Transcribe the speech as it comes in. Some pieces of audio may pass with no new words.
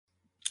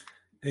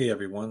Hey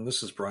everyone,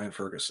 this is Brian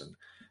Ferguson.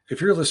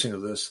 If you're listening to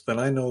this, then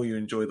I know you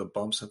enjoy the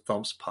Bumps and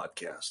Thumps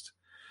podcast.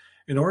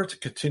 In order to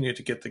continue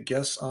to get the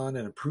guests on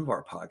and improve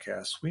our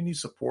podcast, we need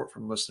support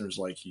from listeners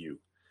like you.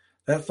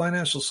 That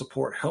financial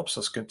support helps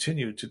us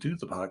continue to do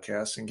the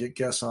podcast and get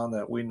guests on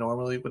that we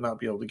normally would not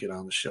be able to get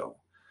on the show.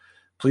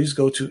 Please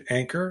go to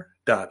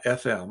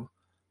anchor.fm/Brian,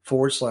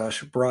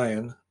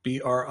 Brian,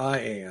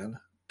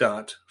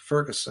 Ferguson,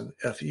 Ferguson,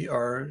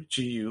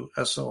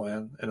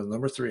 and the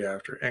number 3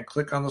 after, and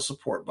click on the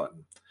support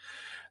button.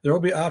 There will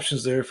be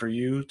options there for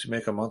you to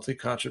make a monthly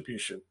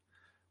contribution.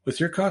 With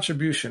your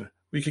contribution,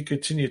 we can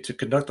continue to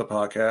conduct the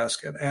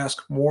podcast and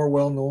ask more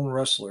well-known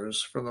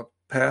wrestlers from the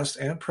past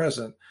and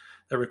present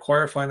that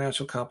require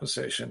financial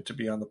compensation to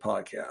be on the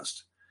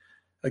podcast.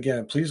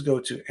 Again, please go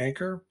to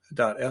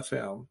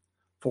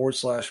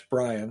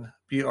anchor.fm/Brian,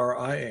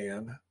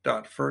 Brian,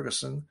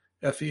 Ferguson,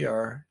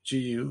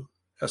 Ferguson,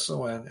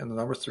 and the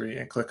number 3,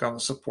 and click on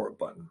the support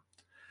button.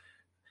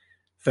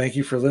 Thank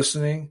you for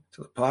listening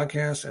to the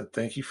podcast, and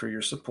thank you for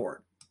your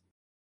support.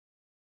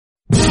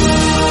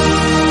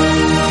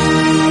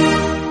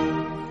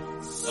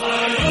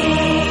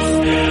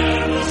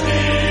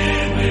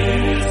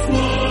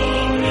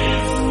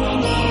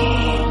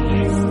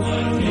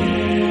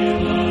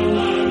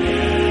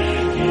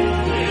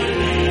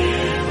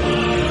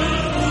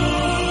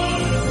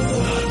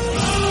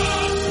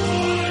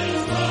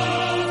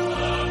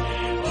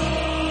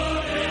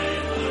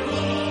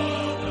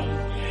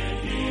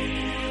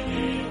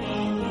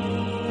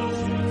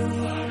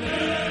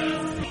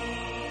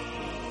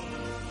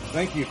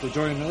 Thank you for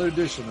joining another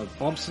edition of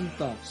Bumps and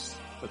Thumps,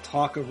 the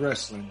talk of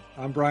wrestling.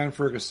 I'm Brian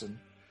Ferguson.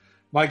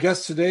 My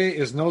guest today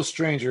is no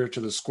stranger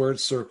to the squared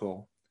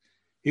circle.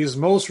 He is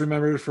most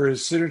remembered for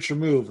his signature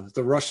move,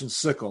 the Russian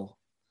Sickle,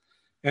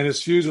 and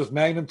his feuds with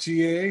Magnum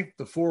TA,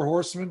 the Four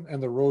Horsemen,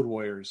 and the Road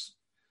Warriors.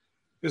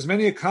 His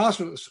many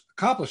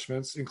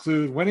accomplishments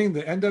include winning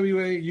the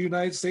NWA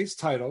United States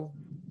title,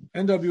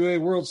 NWA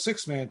World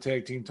Six-Man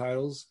Tag Team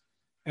titles,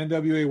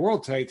 NWA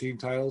World Tag Team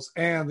titles,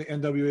 and the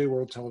NWA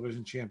World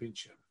Television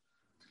Championship.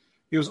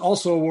 He was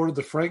also awarded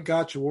the Frank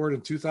Gotch Award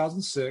in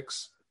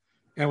 2006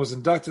 and was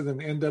inducted in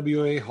the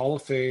NWA Hall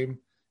of Fame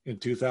in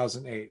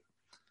 2008.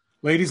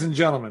 Ladies and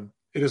gentlemen,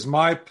 it is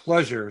my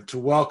pleasure to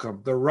welcome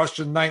the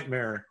Russian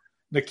Nightmare,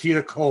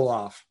 Nikita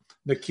Koloff.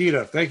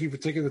 Nikita, thank you for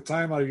taking the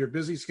time out of your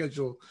busy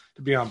schedule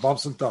to be on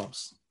Bumps and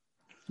Thumps.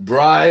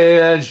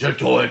 Brian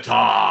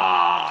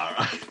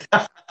Shatoitar.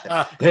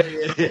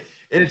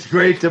 It's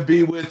great to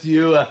be with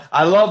you.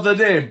 I love the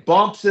name,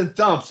 Bumps and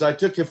Thumps. I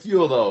took a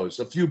few of those,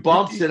 a few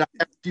bumps and I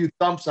had a few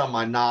thumps on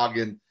my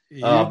noggin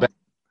back in the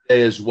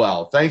day as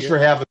well. Thanks for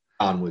having me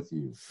on with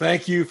you.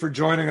 Thank you for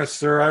joining us,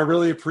 sir. I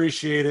really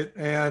appreciate it,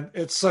 and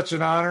it's such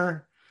an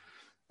honor.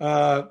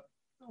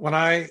 When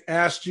I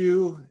asked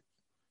you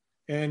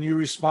and you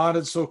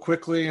responded so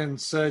quickly and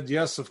said,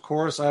 yes, of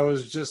course, I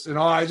was just,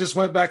 I just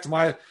went back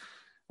to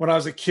when I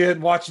was a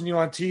kid watching you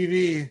on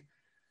TV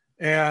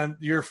and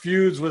your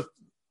feuds with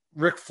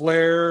Ric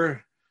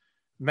Flair,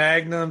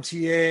 Magnum TA,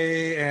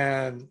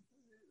 and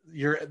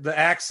the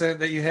accent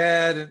that you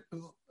had. And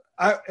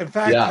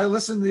I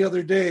listened the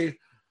other day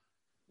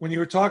when you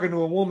were talking to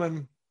a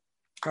woman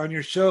on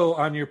your show,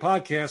 on your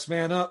podcast,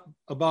 Man Up,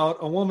 about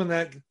a woman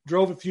that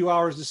drove a few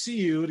hours to see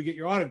you to get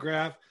your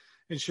autograph,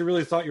 and she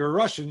really thought you were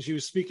Russian. She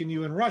was speaking to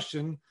you in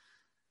Russian,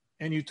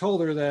 and you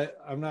told her that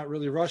I'm not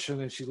really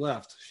Russian, and she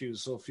left. She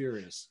was so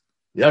furious.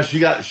 Yeah, she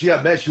got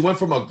mad. She went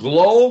from a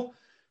glow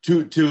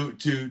to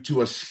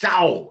a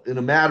scowl in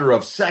a matter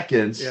of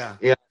seconds. Yeah.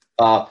 And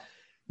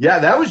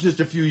that was just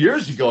a few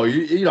years ago.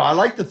 I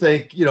like to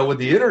think, with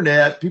the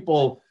internet,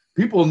 people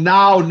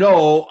now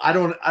know I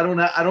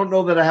don't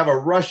know that I have a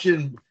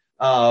Russian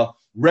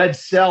red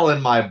cell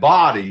in my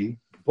body,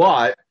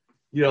 but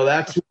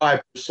that's who I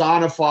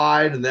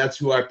personified and that's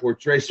who I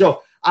portray.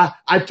 So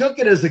I took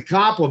it as a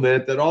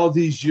compliment that all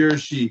these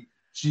years she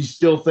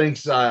still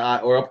thinks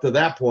or up to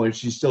that point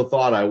she still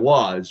thought I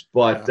was,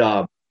 but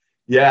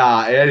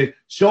and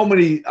so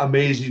many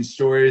amazing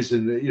stories,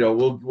 and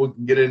we'll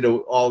get into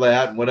all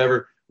that and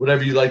whatever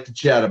you'd like to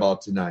chat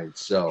about tonight.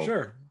 So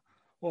sure.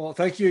 Well,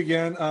 thank you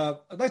again.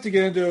 I'd like to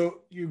get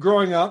into you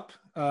growing up.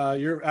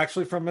 You're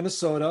actually from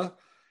Minnesota.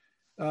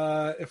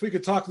 If we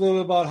could talk a little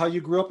bit about how you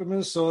grew up in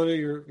Minnesota,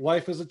 your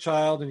life as a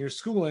child, and your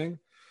schooling,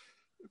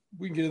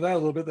 we can get into that a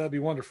little bit. That'd be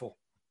wonderful.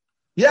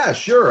 Yeah,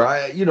 sure.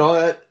 I'd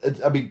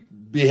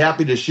be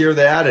happy to share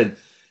that, and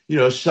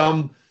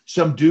some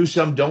do,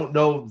 some don't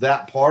know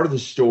that part of the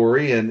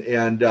story,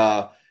 and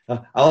I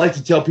like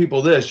to tell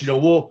people this.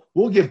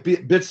 We'll give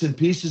bits and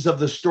pieces of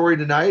the story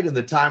tonight and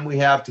the time we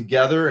have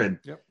together, and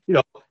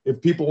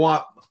if people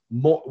want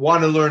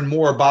to learn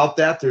more about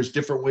that, there's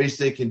different ways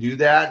they can do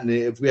that, and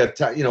if we have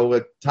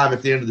time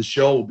at the end of the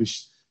show, we'll be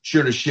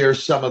sure to share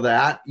some of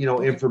that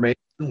information,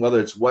 whether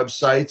it's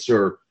websites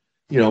or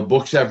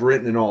books I've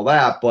written and all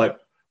that,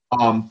 but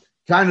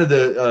kind of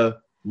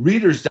the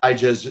Reader's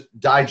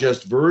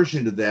Digest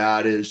version of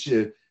that is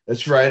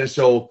that's right.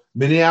 So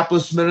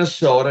Minneapolis,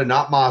 Minnesota,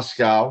 not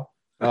Moscow,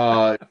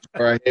 where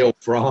I hail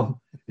from,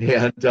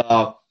 and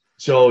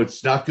So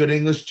it's not good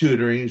English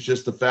tutoring. It's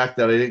just the fact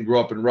that I didn't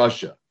grow up in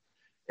Russia.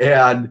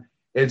 And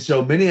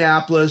so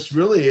Minneapolis,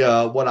 really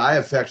what I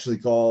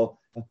affectionately call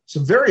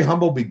some very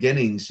humble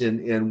beginnings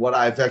in what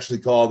I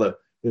affectionately call the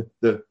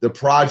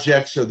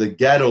projects or the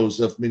ghettos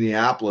of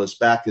Minneapolis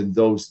back in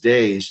those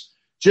days,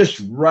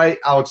 just right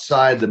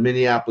outside the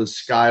Minneapolis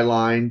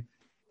skyline.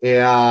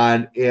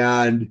 And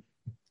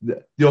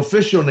the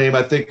official name,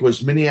 I think,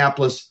 was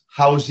Minneapolis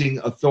Housing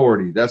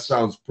Authority. That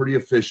sounds pretty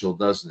official,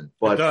 doesn't it?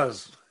 But it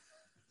does.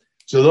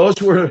 So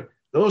those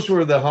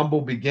were the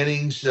humble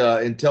beginnings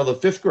until the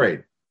fifth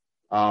grade.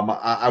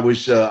 I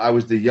was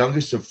the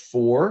youngest of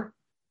four.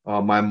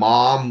 My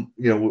mom,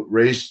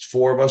 raised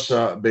four of us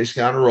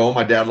basically on her own.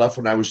 My dad left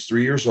when I was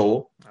 3 years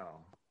old.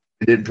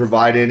 He didn't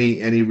provide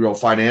any real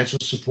financial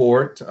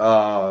support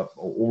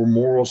or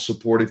moral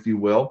support, if you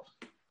will.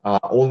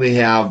 Only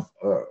have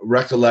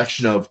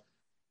recollection of,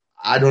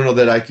 I don't know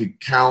that I could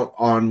count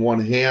on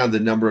one hand the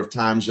number of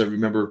times I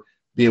remember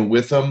being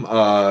with him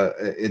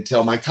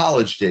until my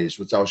college days,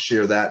 which I'll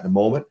share that in a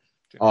moment.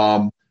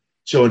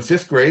 So in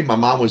fifth grade, my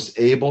mom was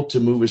able to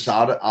move us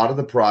out of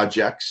the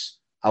projects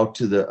out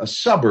to a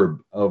suburb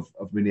of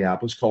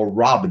Minneapolis called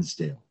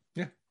Robbinsdale.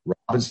 Yeah.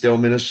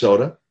 Robbinsdale,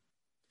 Minnesota,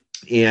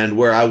 and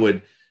where I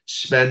would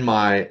spend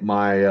my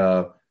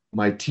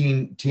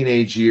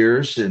teenage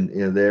years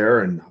and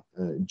there and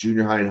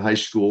junior high and high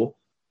school,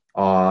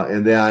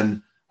 and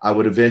then I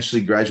would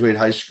eventually graduate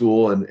high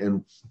school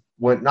and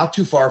went not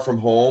too far from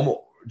home,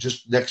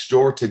 just next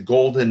door to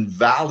Golden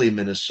Valley,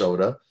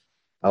 Minnesota,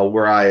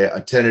 where I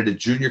attended a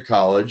junior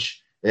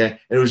college. And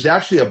it was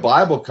actually a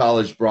Bible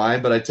college,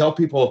 Brian, but I tell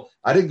people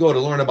I didn't go to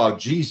learn about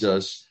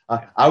Jesus.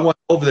 I went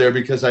over there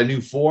because I knew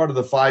 4 out of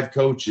the 5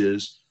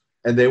 coaches,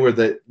 and they were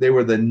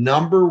the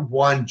number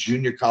 1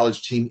 junior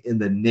college team in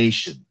the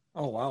nation.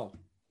 Oh, wow.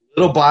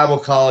 Little Bible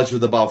college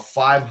with about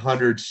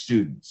 500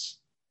 students.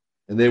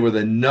 And they were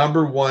the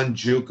number 1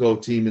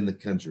 JUCO team in the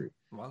country.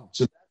 Wow.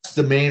 So that's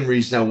the main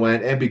reason I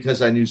went, and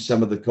because I knew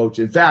some of the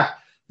coaches. In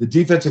fact, the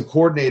defensive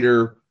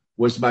coordinator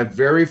was my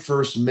very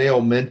first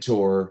male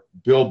mentor,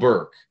 Bill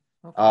Burke.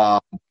 Okay.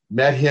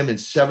 Met him in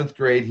 7th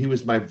grade. He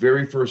was my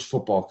very first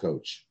football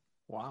coach.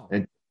 Wow.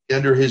 And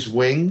under his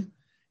wing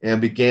and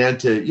began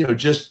to,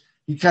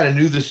 he kind of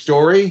knew the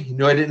story. He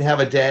knew I didn't have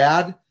a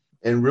dad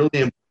and really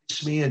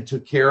embraced me and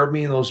took care of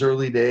me in those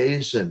early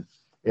days. And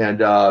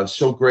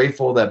so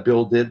grateful that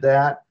Bill did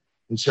that.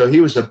 And so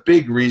he was a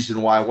big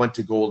reason why I went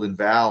to Golden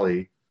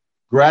Valley.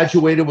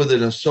 Graduated with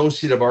an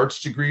Associate of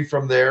Arts degree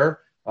from there.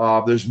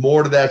 There's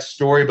more to that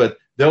story, but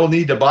they'll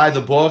need to buy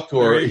the book.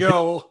 Or there you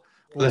go.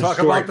 We'll talk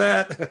about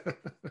that.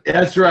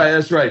 That's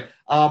right.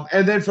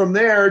 And then from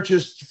there,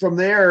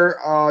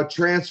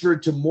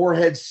 transferred to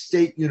Moorhead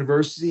State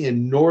University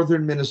in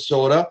northern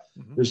Minnesota.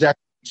 Mm-hmm. There's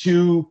actually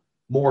 2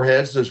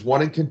 Moorheads. There's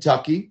one in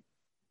Kentucky,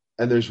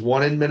 and there's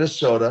one in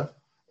Minnesota.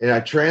 And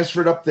I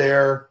transferred up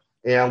there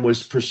and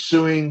was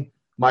pursuing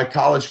my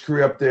college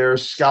career up there,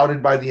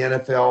 scouted by the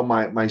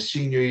NFL my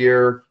senior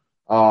year.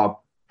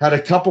 Had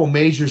a couple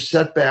major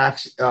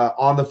setbacks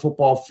on the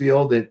football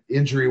field and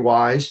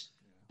injury-wise,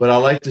 but I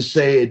like to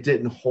say it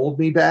didn't hold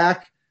me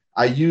back.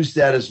 I used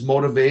that as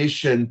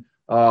motivation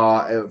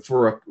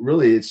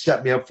it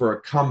set me up for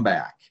a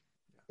comeback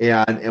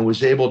and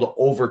was able to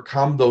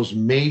overcome those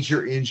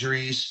major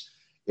injuries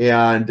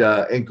and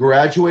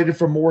graduated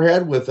from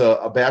Moorhead with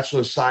a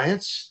Bachelor of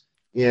Science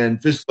in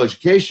Physical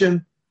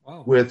Education.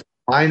 Wow. With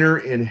a minor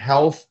in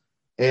health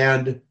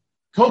and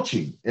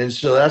coaching. And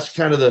so that's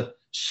kind of the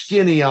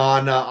skinny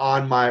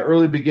on my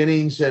early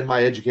beginnings and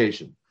my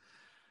education.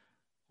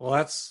 Well,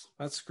 that's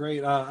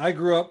great. I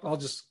grew up, I'll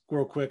just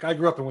real quick. I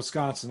grew up in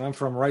Wisconsin. I'm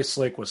from Rice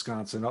Lake,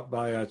 Wisconsin, up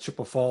by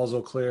Chippewa Falls,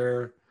 Eau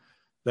Claire,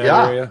 that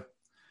area.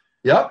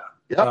 Yep.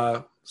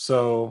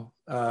 So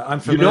I'm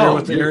familiar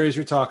with the areas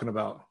you're talking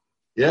about.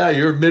 Yeah,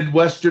 you're a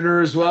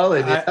Midwesterner as well.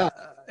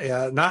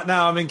 And not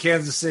now. I'm in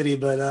Kansas City,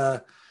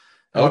 but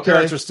my okay.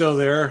 parents are still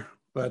there.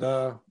 But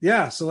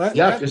so that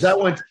because that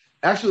went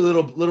actually a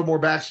little more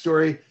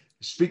backstory.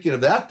 Speaking of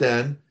that,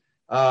 then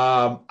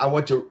I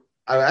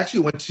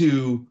actually went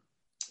to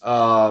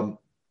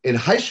in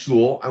high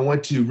school. I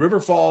went to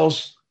River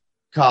Falls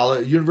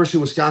College, University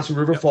of Wisconsin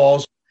River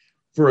Falls,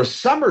 for a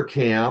summer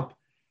camp,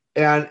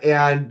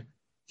 and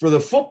for the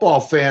football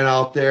fan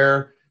out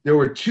there, there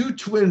were 2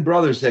 twin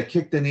brothers that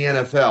kicked in the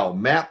NFL,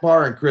 Matt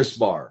Barr and Chris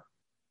Barr.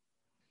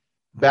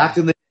 Back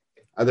in the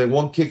day, I think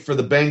one kicked for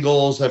the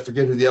Bengals. I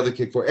forget who the other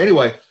kicked for.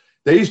 Anyway,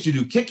 they used to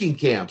do kicking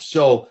camps.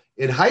 So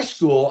in high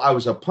school, I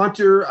was a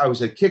punter, I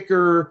was a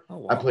kicker, oh,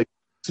 wow. I played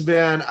defensive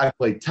end, I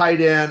played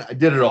tight end, I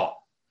did it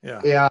all. Yeah.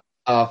 And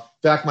in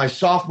fact, my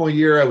sophomore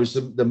year, I was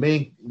the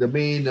main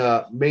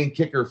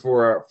kicker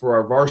for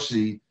our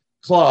varsity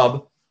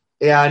club,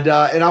 and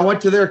I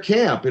went to their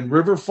camp in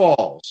River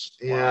Falls,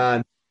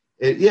 wow.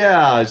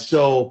 and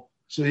so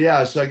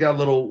I got a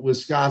little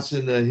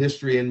Wisconsin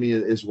history in me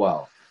as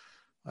well.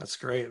 That's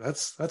great.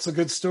 That's a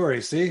good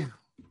story. See,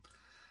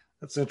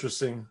 that's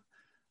interesting.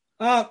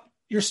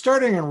 You're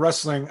starting in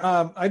wrestling.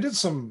 I did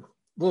some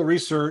little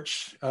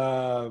research.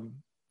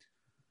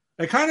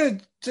 It kind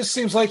of just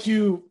seems like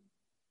you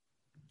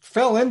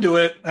fell into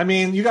it. I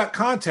mean, you got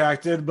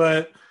contacted,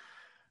 but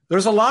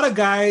there's a lot of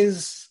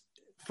guys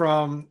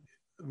from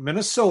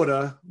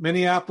Minnesota,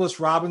 Minneapolis,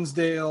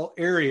 Robbinsdale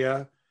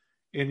area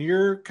in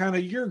your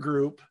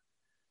group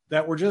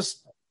that were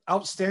just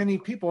outstanding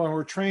people and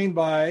were trained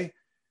by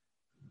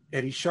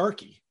Eddie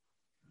Sharkey.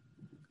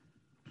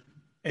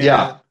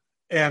 Yeah.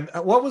 And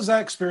what was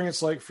that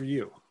experience like for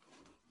you?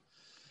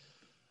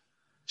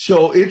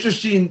 So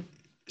interesting.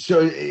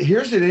 So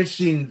here's an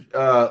interesting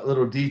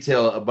little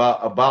detail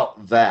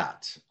about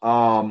that.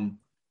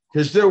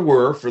 Because there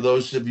were, for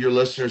those of your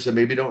listeners that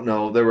maybe don't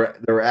know, there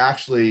were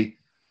actually,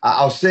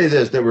 I'll say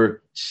this, there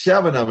were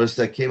 7 of us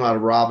that came out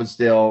of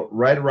Robbinsdale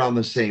right around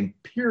the same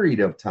period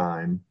of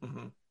time.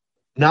 Mm-hmm.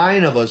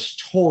 9 of us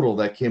total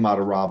that came out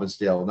of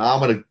Robbinsdale.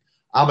 Now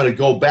I'm gonna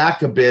go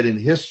back a bit in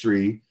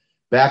history,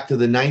 back to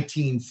the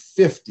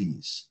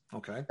 1950s.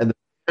 Okay. And the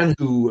man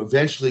who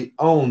eventually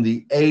owned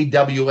the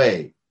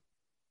AWA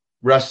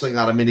wrestling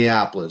out of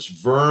Minneapolis,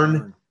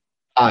 Vern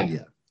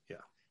Gagne. Yeah.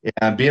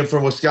 And being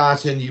from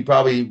Wisconsin, you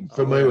probably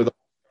familiar with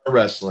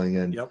wrestling.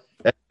 And yep.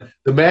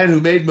 The man who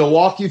made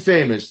Milwaukee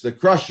famous, the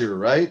Crusher,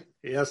 right?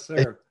 Yes,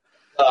 sir.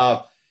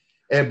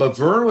 But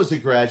Vern was a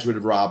graduate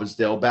of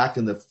Robbinsdale back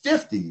in the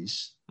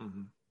 50s.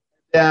 Mm-hmm.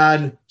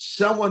 And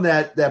someone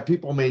that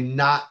people may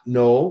not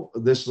know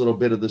this little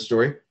bit of the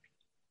story,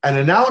 an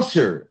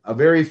announcer, a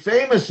very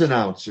famous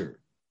announcer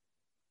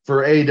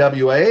for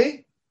AWA,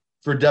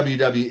 for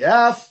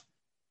WWF,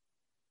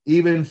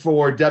 even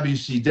for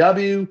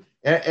WCW.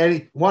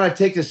 And want to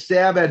take a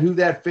stab at who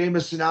that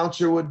famous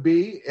announcer would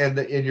be? And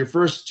your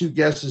first 2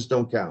 guesses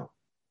don't count.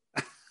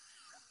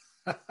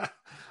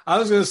 I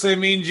was going to say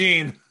Mean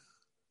Gene.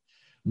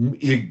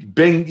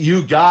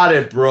 You got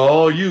it,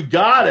 bro. You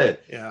got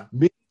it. Yeah.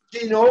 Mean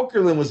Gene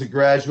Okerlund was a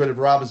graduate of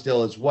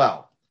Robbinsdale as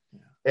well.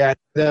 Yeah. And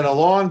then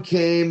along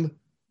came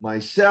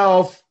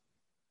myself,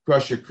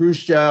 Crusher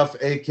Khrushchev,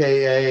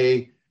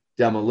 a.k.a.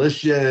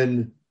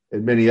 Demolition,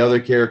 and many other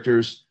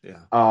characters.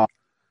 Yeah.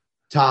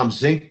 Tom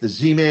Zink, the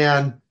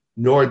Z-Man,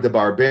 Nord the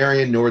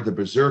Barbarian, Nord the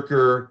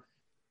Berserker,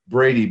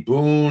 Brady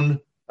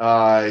Boone.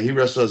 He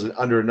wrestles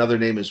under another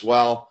name as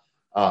well.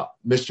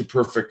 Mr.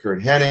 Perfect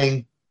Kurt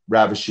Hennig,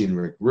 Ravishing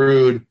Rick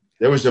Rude.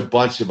 There was a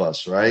bunch of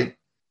us, right?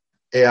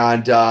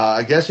 And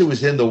I guess it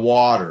was in the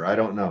water. I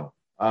don't know.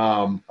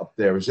 Up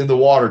there. It was in the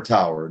water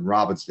tower in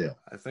Robbinsdale.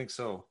 I think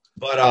so.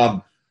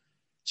 But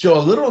so a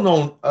little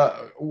known,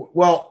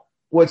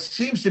 what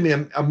seems to me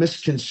a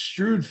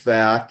misconstrued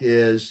fact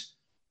is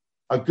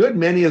a good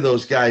many of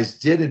those guys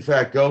did, in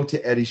fact, go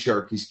to Eddie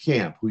Sharkey's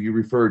camp, who you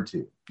referred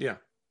to. Yeah.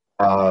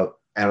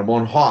 Animal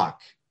and Hawk.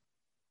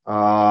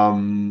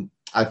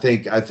 I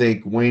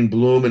think Wayne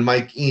Bloom and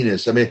Mike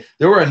Enos. I mean,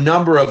 there were a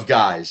number of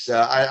guys.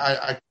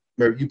 I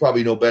you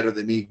probably know better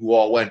than me who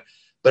all went.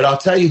 But I'll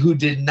tell you who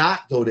did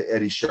not go to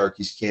Eddie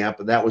Sharkey's camp,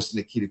 and that was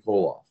Nikita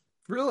Koloff.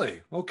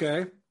 Really?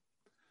 Okay.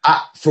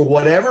 For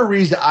whatever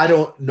reason, I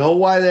don't know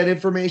why that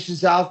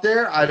information's out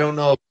there. I don't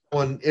know if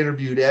someone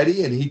interviewed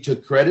Eddie and he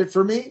took credit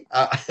for me.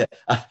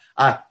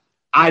 I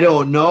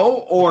don't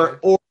know, or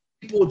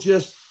people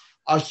just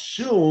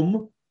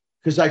assume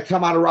because I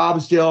come out of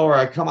Robbinsdale or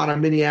I come out of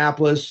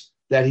Minneapolis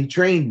that he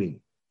trained me.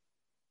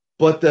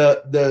 But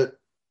the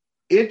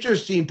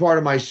interesting part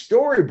of my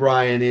story,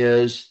 Brian,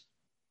 is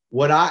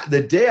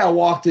the day I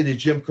walked into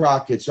Jim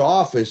Crockett's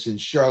office in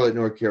Charlotte,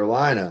 North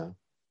Carolina,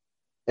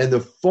 and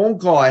the phone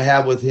call I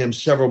had with him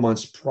several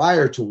months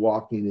prior to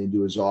walking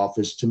into his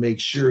office to make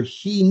sure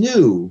he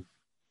knew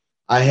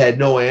I had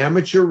no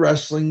amateur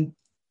wrestling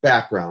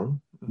background,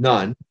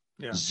 none,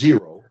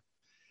 zero.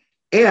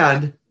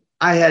 And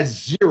I had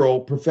zero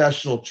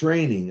professional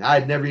training. I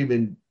had never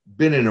even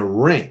been in a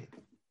ring.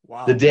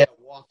 Wow. The day I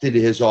walked into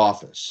his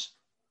office.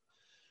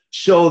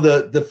 So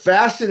the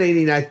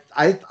fascinating,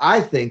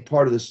 I think,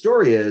 part of the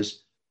story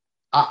is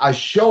I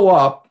show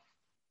up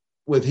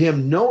with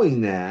him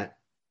knowing that.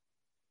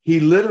 He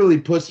literally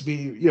puts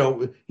me,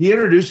 he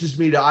introduces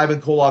me to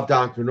Ivan Koloff,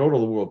 Don Kernodle,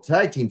 the world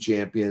tag team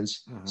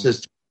champions,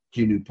 says,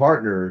 your new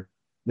partner,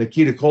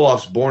 Nikita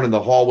Koloff's born in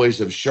the hallways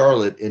of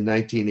Charlotte in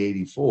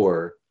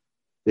 1984.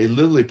 They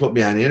literally put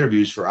me on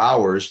interviews for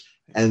hours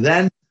and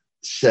then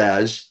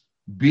says,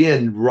 be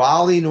in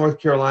Raleigh, North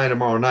Carolina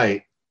tomorrow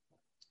night,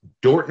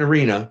 Dorton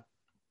Arena.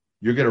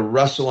 You're going to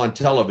wrestle on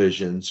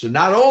television. So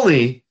not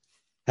only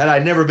had I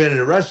never been in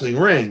a wrestling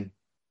ring,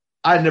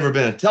 I'd never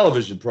been on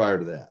television prior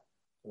to that.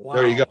 Wow.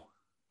 There you go.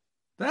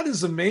 That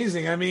is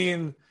amazing. I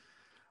mean,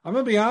 I'm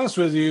going to be honest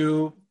with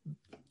you.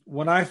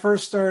 When I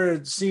first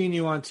started seeing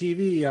you on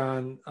TV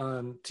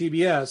on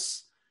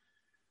TBS,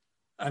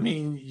 I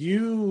mean,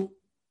 you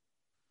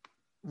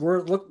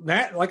were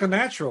like a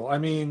natural. I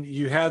mean,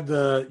 you had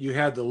the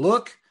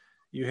look,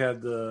 you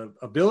had the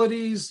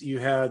abilities, you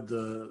had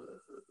the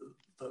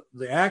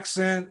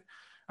accent.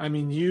 I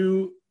mean,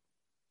 you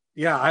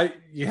had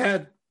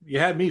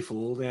me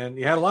fooled, and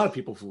you had a lot of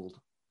people fooled.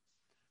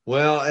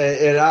 Well,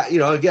 and I,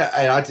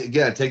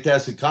 again, take that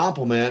as a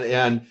compliment,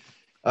 and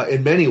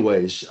in many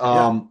ways,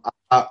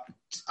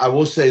 I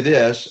will say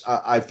this: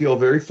 I feel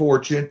very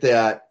fortunate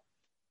that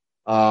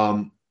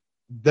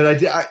that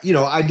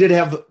I did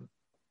have,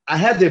 I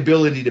had the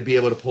ability to be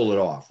able to pull it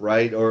off,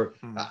 right? Or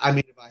I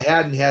mean, if I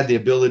hadn't had the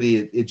ability,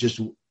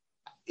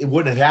 it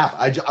wouldn't have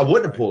happened. I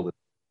wouldn't have pulled it.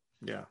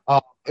 Yeah.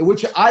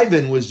 Which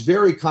Ivan was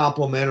very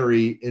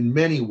complimentary in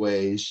many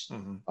ways,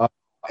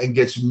 and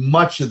gets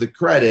much of the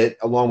credit,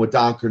 along with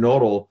Don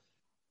Kernodle,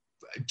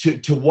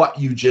 to what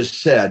you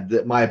just said,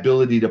 that my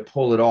ability to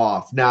pull it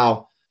off.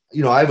 Now,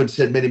 Ivan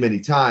said many, many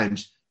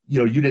times,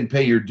 you didn't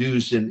pay your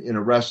dues in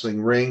a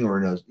wrestling ring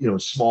or in a,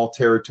 small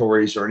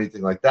territories or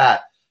anything like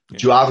that.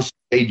 But you obviously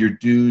paid your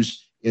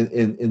dues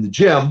in the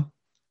gym.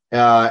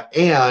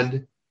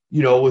 And,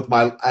 with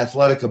my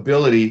athletic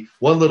ability,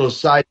 one little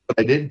side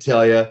I didn't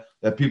tell you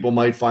that people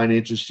might find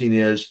interesting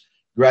is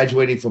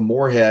graduating from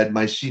Moorhead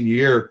my senior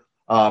year.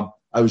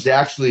 I was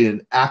actually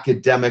an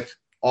academic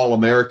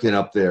All-American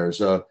up there.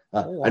 So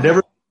I never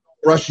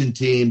made the Russian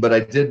team, but I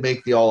did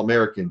make the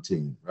All-American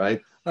team,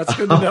 right? That's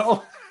good to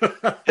know.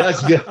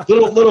 That's good.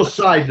 Little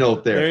side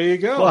note there. There you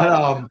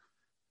go.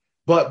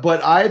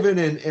 But Ivan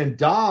and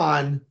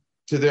Don,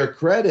 to their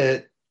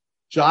credit,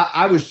 so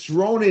I was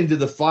thrown into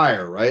the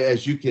fire, right?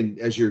 As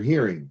you're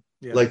hearing,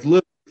 like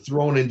literally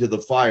thrown into the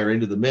fire,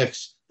 into the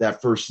mix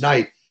that first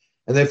night.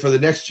 And then for the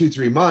next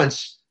 2-3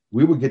 months,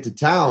 we would get to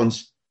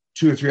towns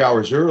 2 or 3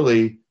 hours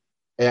early,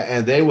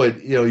 and they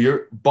would,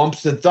 your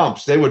bumps and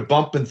thumps. They would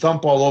bump and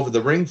thump all over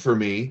the ring for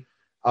me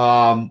for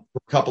a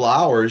couple of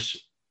hours.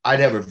 I'd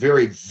have a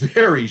very,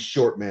 very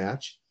short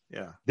match.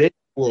 Yeah. They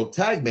world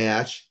tag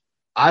match.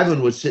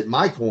 Ivan would sit in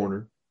my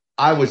corner.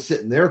 I would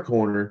sit in their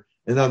corner.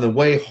 And on the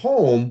way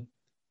home,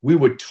 we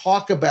would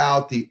talk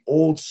about the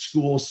old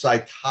school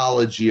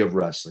psychology of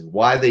wrestling,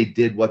 why they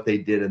did what they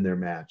did in their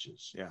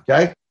matches. Yeah.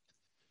 Okay.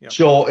 Yep.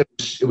 So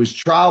it was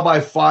trial by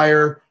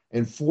fire.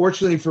 And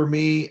fortunately for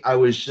me, I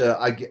was,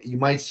 you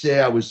might say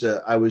I was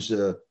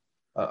a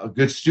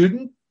good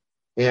student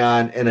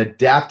and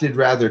adapted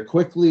rather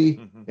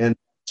quickly. And,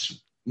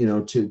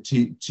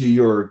 to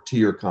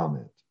your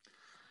comment.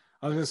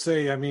 I was going to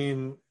say, I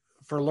mean,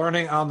 for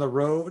learning on the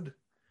road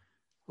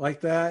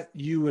like that,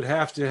 you would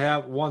have to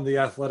have, one, the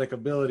athletic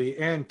ability,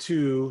 and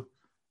two,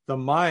 the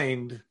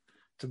mind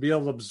to be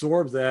able to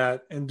absorb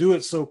that and do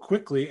it so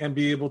quickly and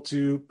be able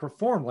to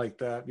perform like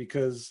that,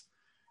 because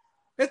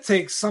it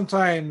takes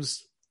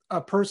sometimes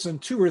a person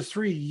 2 or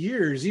 3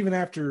 years, even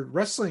after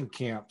wrestling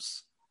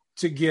camps,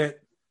 to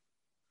get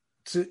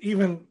to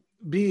even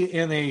be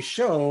in a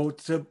show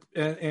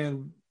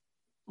and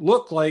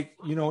look like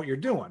you know what you're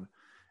doing.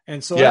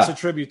 And so that's a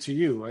tribute to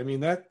you. I mean,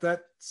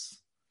 that's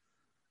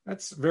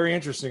very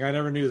interesting. I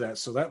never knew that.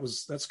 So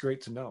that's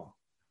great to know.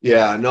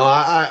 Yeah, no,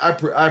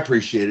 I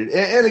appreciate it.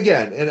 And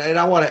again, and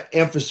I want to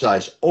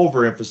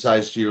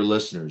overemphasize to your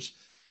listeners,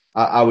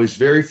 I was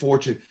very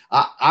fortunate.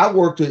 I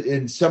worked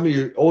in, some of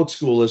your old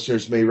school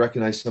listeners may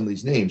recognize some of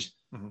these names.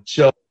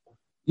 So,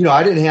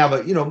 I didn't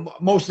have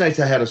most nights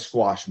I had a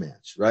squash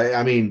match, right?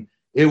 I mean,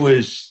 it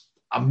was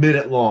a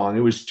minute long.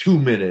 It was 2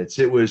 minutes.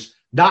 It was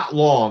not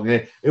long.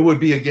 It would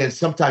be against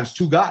sometimes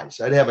two guys.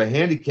 I'd have a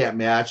handicap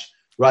match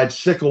where I'd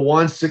sickle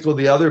one, sickle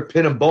the other,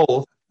 pin them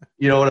both,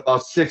 in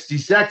about 60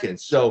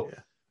 seconds. So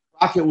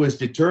Rocket was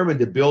determined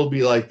to build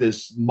me like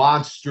this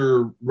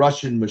monster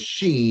Russian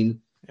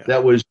machine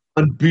that was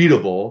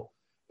unbeatable.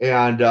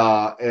 And,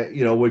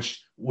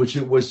 which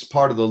it was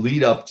part of the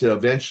lead up to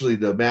eventually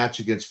the match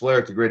against Flair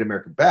at the Great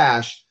American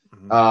Bash,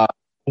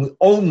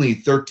 only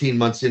 13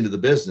 months into the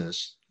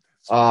business.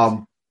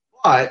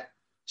 But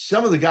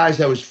some of the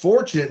guys I was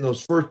fortunate in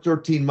those first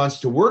 13 months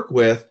to work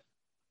with,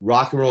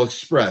 Rock and Roll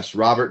Express,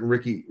 Robert and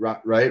Ricky,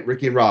 right?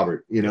 Ricky and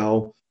Robert,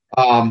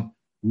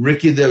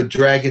 Ricky the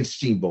Dragon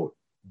Steamboat,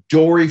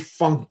 Dory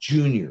Funk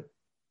Jr.,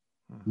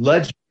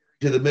 Legend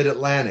to the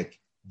Mid-Atlantic,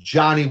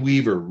 Johnny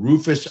Weaver,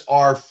 Rufus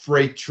R.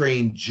 Freight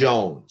Train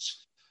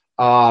Jones,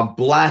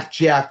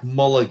 Blackjack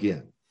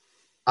Mulligan.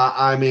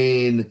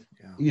 They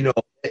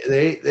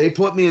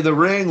put me in the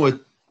ring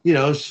with,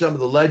 some of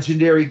the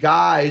legendary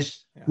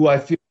guys who I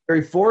feel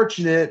very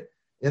fortunate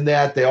in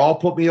that they all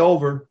put me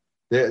over.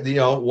 They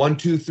 1,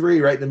 2,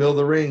 3 right in the middle of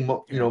the ring,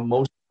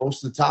 most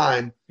of the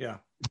time. Yeah.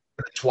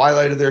 The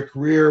twilight of their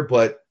career,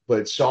 but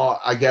saw,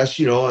 I guess,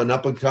 an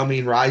up and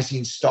coming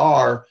rising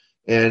star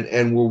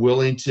and were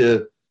willing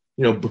to,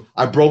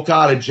 I broke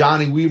out of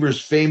Johnny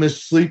Weaver's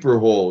famous sleeper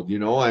hold,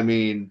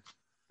 some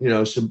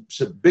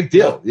big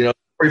deal,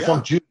 Dory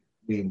Funk Jr.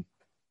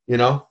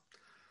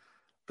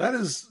 That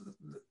is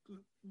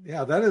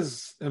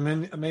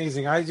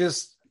amazing. I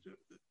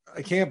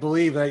can't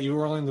believe that you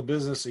were only in the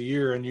business a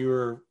year and you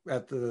were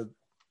at the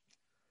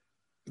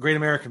Great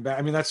American Bash.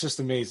 I mean, that's just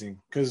amazing,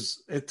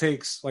 because it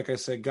takes, like I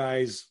said,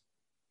 guys,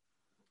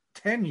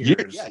 10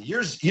 years.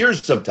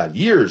 Years sometimes,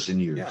 years and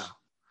years. Yeah.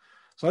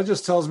 So that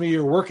just tells me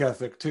your work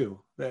ethic too,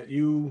 that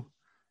you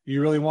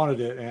really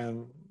wanted it.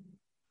 And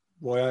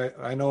boy,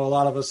 I know a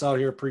lot of us out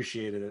here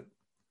appreciated it.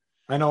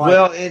 I know.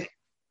 And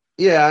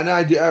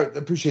I do. I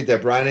appreciate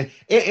that, Brian.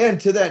 And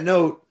to that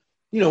note,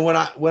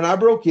 when I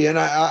broke in,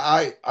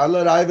 I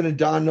let Ivan and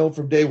Don know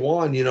from day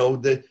one,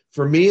 that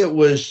for me it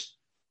was,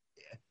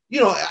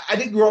 I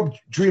didn't grow up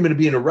dreaming of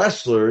being a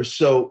wrestler.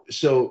 So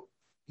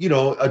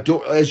a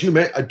door, as you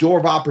meant, a door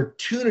of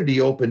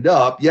opportunity opened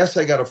up. Yes,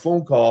 I got a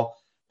phone call,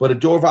 but a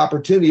door of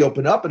opportunity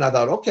opened up, and I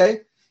thought,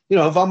 okay,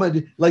 if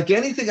I'm like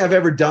anything I've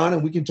ever done,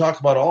 and we can talk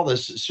about all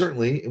this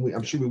certainly, and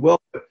I'm sure we will.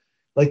 But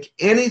like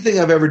anything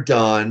I've ever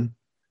done,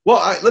 well,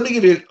 let me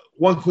give you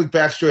one quick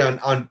backstory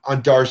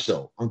on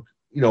Darso,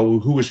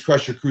 who was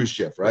Crusher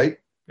Khrushchev, right?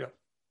 Yeah.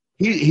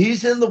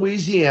 He's in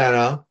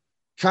Louisiana,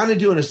 kind of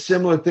doing a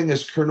similar thing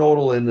as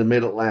Kernodle in the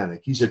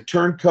Mid-Atlantic. He's a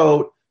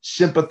turncoat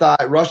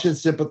Russian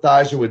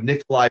sympathizer with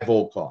Nikolai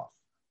Volkov,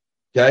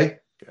 okay?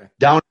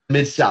 Down in the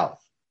Mid-South.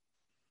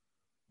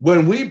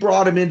 When we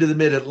brought him into the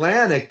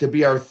Mid-Atlantic to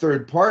be our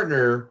third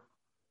partner,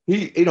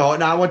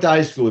 and I went to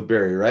high school with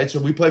Barry, right? So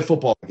we played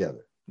football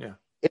together. Yeah.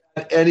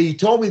 And he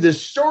told me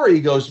this story.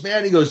 He goes,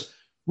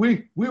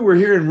 we were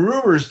hearing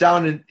rumors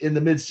down in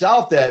the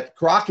Mid-South that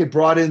Crockett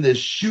brought in this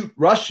shoot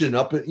Russian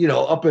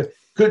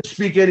couldn't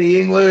speak any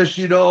English,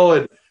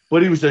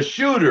 but he was a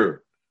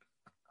shooter.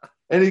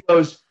 And he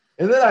goes,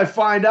 and then I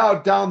find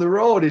out down the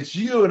road it's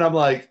you. And I'm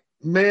like,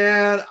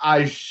 man,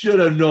 I should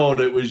have known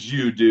it was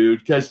you, dude,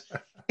 because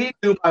he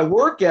knew my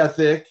work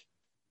ethic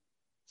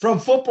from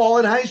football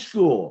in high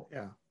school.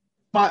 Yeah.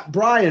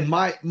 Brian,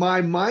 my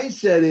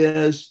mindset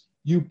is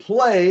you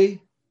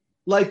play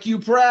like you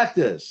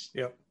practice.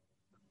 Yep.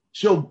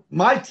 So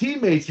my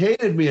teammates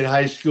hated me in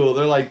high school.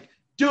 They're like,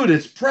 dude,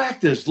 it's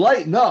practice.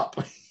 Lighten up.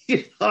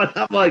 And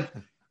I'm like,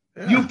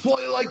 you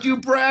play like you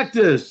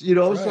practice,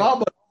 Right. So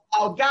I'm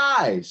a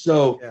guy.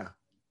 So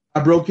I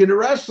broke into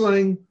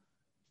wrestling.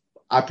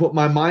 I put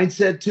my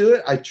mindset to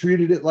it. I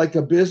treated it like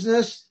a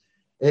business,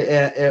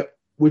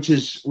 which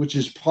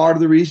is part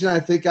of the reason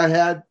I think I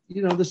had,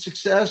 the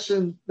success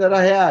that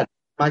I had in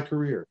my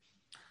career.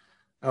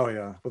 Oh,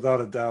 yeah,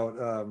 without a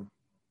doubt.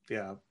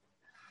 Yeah.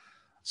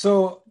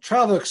 So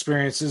travel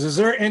experiences, is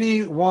there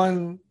any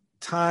one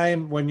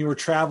time when you were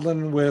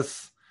traveling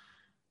with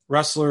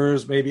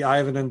wrestlers, maybe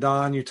Ivan and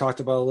Don, you talked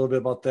about a little bit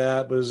about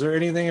that, but is there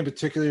anything in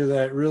particular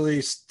that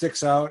really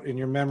sticks out in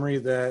your memory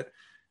that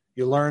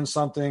you learned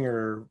something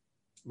or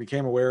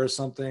became aware of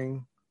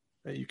something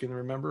that you can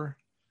remember?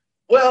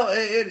 Well,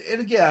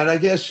 and again, I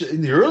guess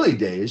in the early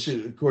days,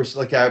 of course,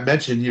 like I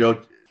mentioned,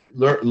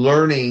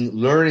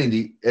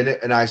 learning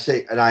and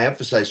I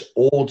emphasize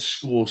old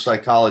school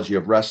psychology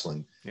of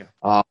wrestling. Yeah.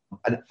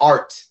 An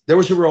art. There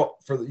was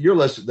for your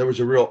listeners, there was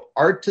a real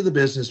art to the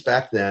business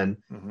back then.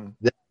 Mm-hmm.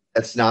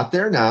 That's not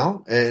there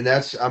now. And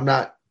I'm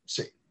not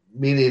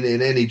meaning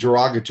in any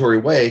derogatory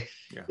way.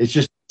 Yeah.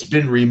 It's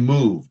been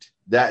removed.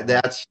 That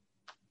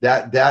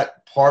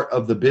part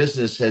of the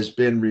business has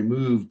been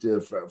removed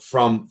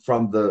from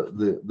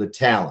the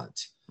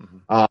talent,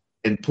 mm-hmm.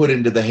 And put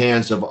into the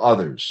hands of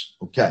others.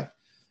 Okay.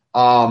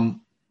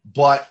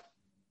 But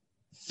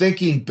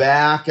thinking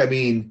back,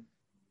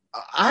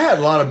 I had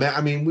a lot of,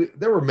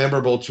 there were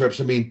memorable trips.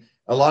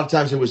 A lot of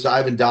times it was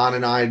Ivan, Don,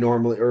 and I.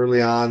 Normally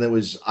early on, it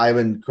was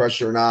Ivan,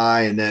 Crusher, and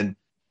I. And then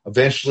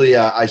eventually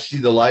I see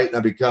the light and I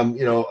become,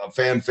 a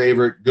fan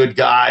favorite, good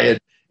guy.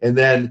 And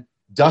then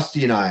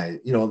Dusty and I,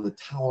 the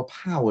Tower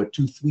Power,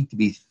 too sweet to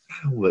be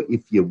sour,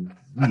 if you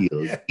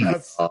will.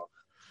 Yes.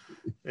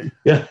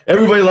 Yeah,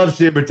 everybody loves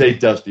to imitate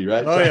Dusty,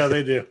 right? Oh, yeah,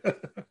 they do.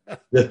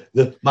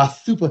 my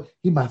super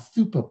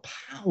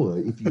power,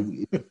 if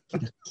you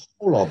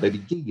hold on,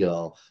 baby,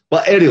 yeah.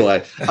 But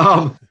anyway,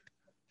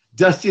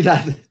 Dusty and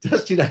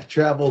I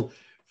traveled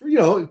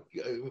for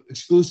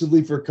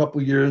exclusively for a couple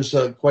of years,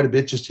 quite a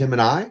bit, just him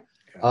and I.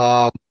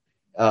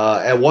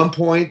 At one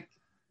point,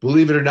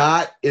 believe it or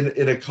not,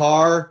 in a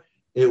car,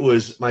 it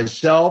was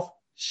myself,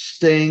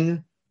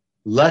 Sting,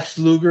 Lex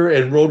Luger,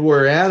 and Road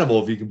Warrior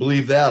Animal, if you can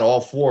believe that,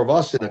 all four of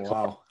us in a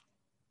car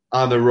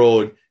on the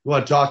road. You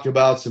want to talk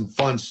about some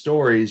fun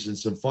stories and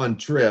some fun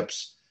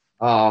trips.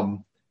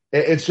 And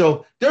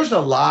so there's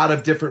a lot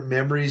of different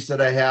memories that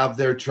I have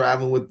there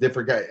traveling with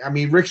different guys.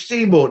 Rick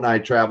Steamboat and I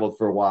traveled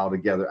for a while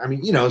together.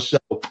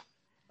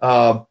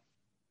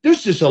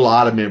 There's just a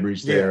lot of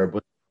memories there,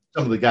 but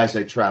some of the guys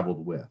I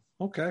traveled with.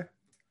 Okay.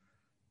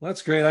 Well,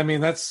 that's great.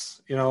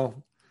 That's,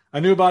 I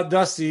knew about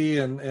Dusty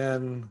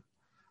and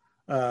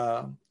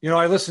I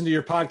listened to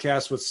your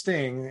podcast with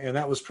Sting, and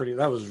that was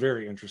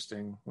very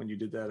interesting when you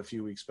did that a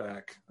few weeks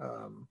back.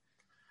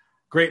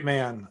 Great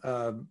man,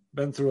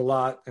 been through a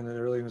lot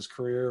early in his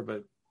career,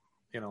 but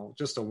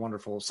just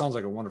sounds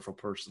like a wonderful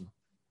person.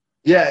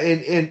 Yeah.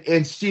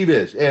 And Steve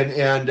is,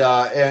 and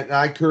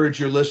I encourage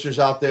your listeners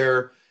out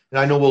there, and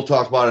I know we'll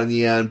talk about it in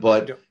the end,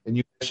 but, and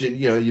you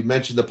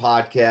mentioned the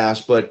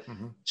podcast, but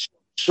mm-hmm.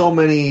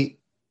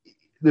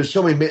 There's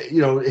so many,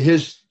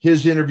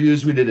 his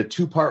interviews. We did a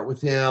 2-part with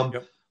him.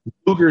 Yep.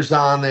 Luger's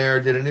on there,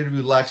 did an interview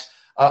with Lex,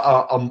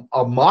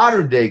 a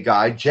modern day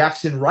guy,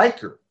 Jackson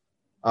Riker,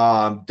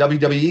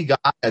 WWE guy.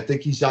 I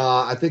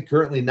think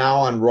currently now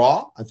on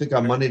Raw. I think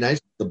on Monday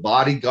nights, The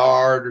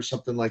Bodyguard or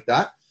something like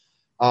that.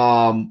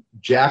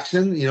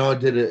 Jackson,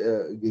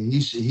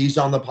 he's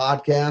on the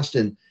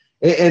podcast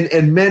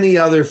and many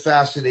other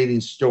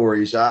fascinating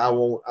stories. I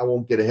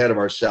won't get ahead of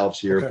ourselves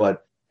here,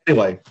 but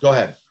anyway, go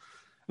ahead.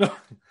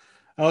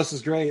 Oh, this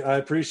is great. I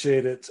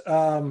appreciate it.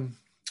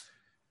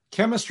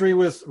 chemistry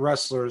with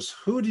wrestlers,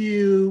 who do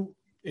you,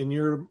 in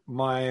your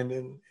mind,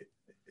 and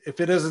if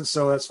it isn't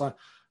so, that's fine.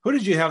 Who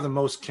did you have the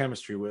most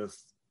chemistry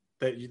with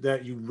that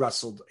you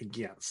wrestled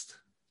against?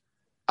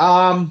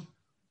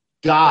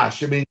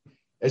 Gosh, I mean,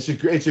 it's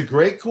a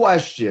great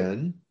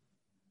question.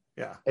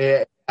 Yeah.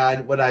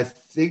 And when I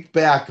think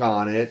back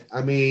on it,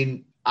 I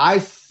mean, I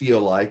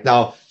feel like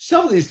now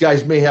some of these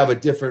guys may have a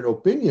different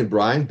opinion,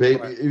 Brian.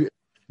 Right.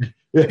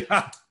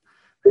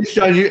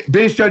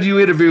 Based on you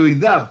interviewing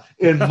them.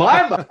 In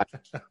my mind,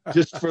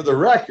 just for the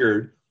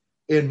record,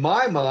 in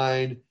my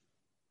mind,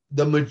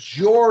 the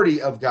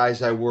majority of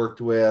guys I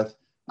worked with,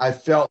 I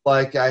felt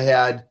like I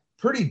had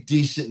pretty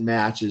decent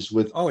matches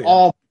with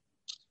all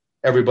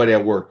everybody I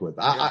worked with.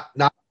 I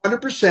not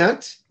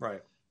 100%,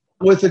 right,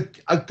 with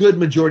a good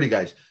majority of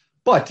guys.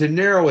 But to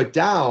narrow it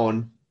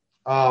down,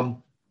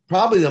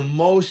 probably the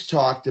most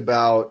talked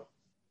about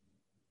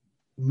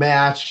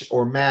match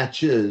or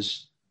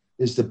matches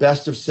is the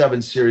best of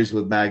 7 series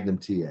with Magnum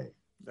TA.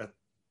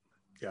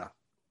 Yeah.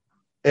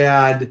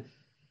 And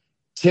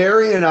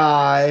Terry and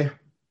I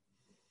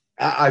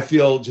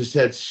feel just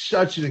had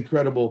such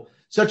incredible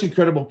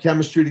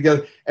chemistry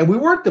together. And we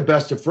weren't the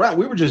best of friends.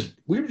 We were just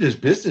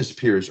business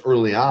peers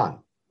early on.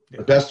 Yeah.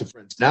 The best of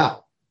friends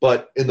now.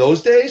 But in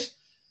those days,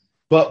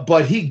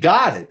 but he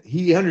got it.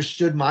 He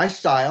understood my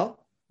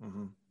style,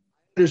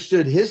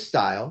 understood his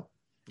style,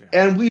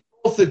 and we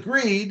both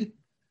agreed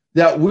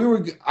that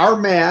our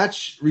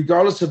match,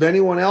 regardless of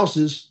anyone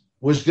else's,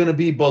 was going to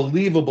be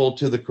believable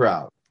to the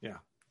crowd. Yeah.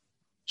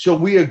 So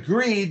we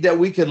agreed that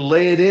we could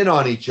lay it in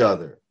on each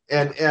other,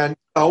 and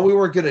we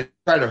weren't going to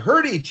try to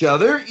hurt each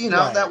other.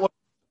 Right. That was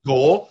the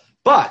goal,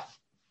 but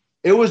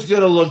it was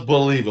going to look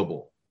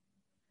believable.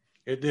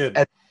 It did.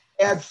 And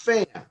had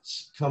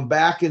fans come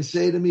back and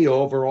say to me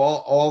over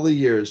all the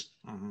years.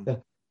 In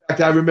fact,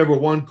 I remember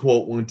one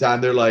quote one time.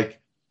 They're like,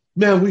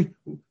 "Man,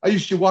 I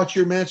used to watch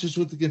your matches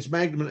against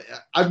Magnum. And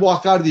I'd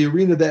walk out of the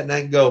arena that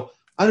night and go,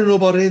 I don't know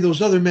about any of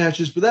those other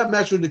matches, but that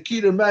match with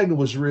Nikita and Magnum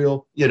was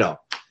real,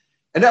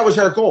 And that was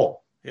our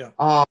goal. Yeah.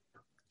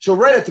 So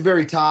right at the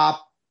very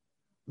top,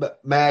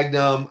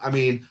 Magnum. I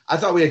mean, I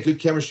thought we had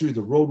good chemistry with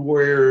the Road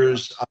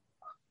Warriors.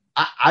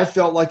 I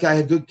felt like I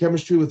had good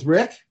chemistry with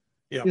Rick.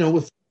 Yeah.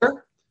 With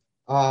her.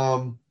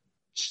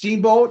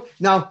 Steamboat.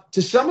 Now,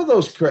 to some of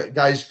those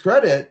guys'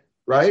 credit,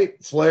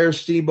 right? Flair,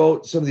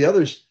 Steamboat, some of the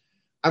others.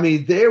 I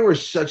mean, they were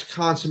such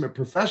consummate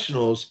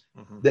professionals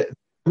that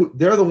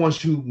they're the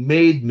ones who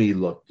made me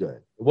look good.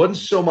 It wasn't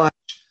so much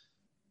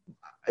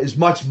as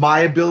much my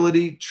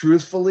ability,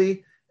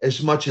 truthfully,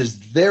 as much as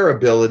their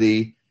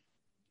ability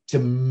to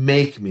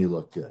make me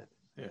look good.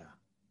 Yeah.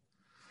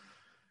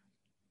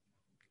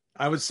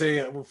 I would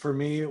say for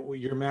me,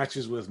 your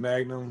matches with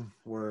Magnum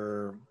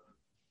were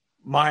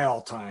my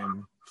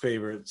all-time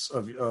favorites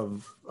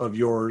of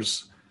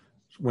yours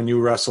when you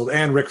wrestled,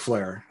 and Ric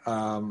Flair.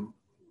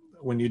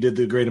 When you did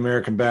the Great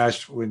American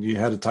Bash, when you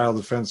had a title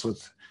defense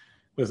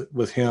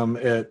with him,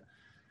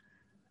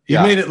 you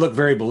made it look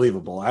very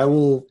believable. I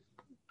will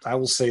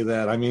say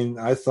that. I mean,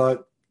 I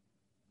thought,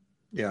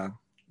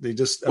 they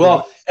just.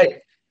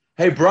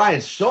 Hey,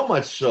 Brian, so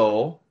much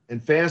so,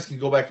 and fans can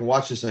go back and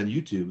watch this on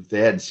YouTube if they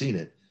hadn't seen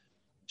it.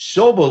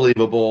 So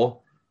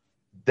believable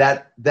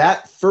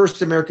that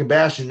first American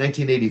Bash in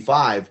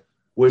 1985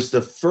 was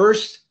the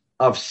first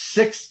of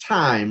 6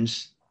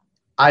 times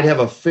I'd have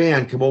a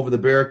fan come over the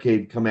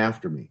barricade, come in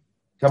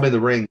the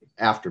ring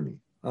after me.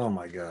 Oh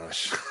my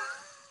gosh.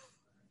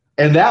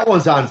 And that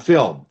one's on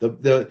film.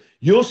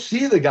 You'll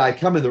see the guy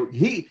come in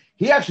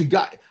he actually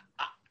got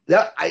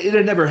that. It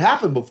had never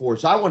happened before,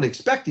 so I wasn't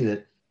expecting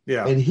it.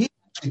 Yeah. And he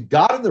actually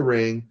got in the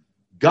ring,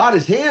 got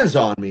his hands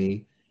on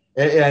me,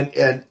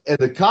 and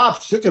the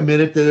cops took a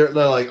minute. They're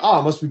like,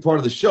 oh, it must be part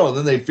of the show. And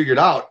then they figured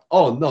out,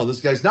 oh no,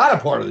 this guy's not a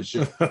part of the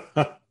show.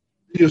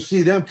 You'll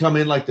see them come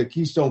in like the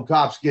Keystone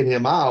Cops, get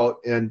him out.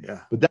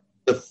 But that's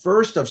the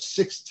first of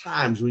 6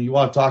 times when you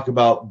want to talk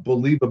about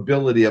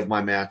believability of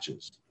my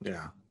matches.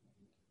 Yeah.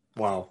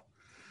 Wow.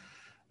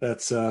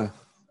 That's I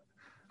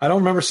don't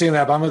remember seeing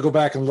that, but I'm going to go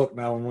back and look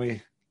now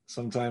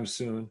sometime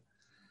soon.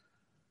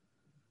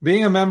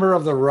 Being a member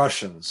of the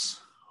Russians,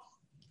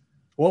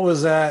 what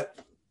was that?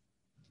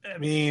 I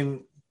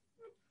mean,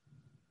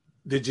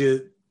 did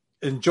you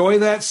enjoy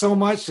that so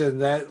much?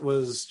 And that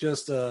was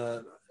just with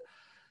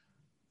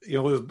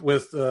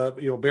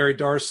Barry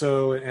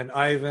Darsow and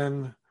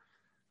Ivan.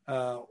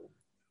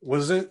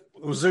 Was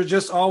there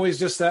just always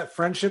just that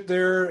friendship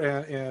there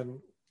and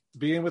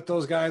being with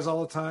those guys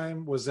all the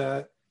time? Was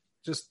that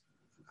just,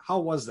 how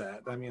was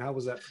that? I mean, how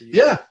was that for you?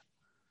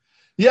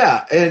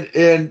 Yeah.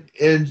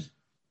 And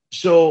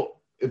so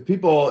if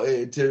people,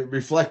 to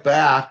reflect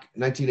back,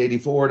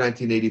 1984,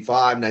 1985,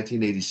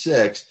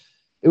 1986,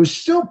 it was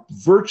still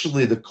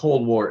virtually the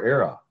Cold War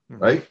era,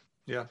 right?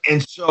 Yeah.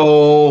 And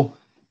so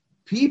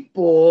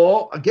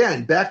people,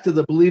 again, back to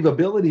the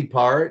believability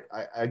part,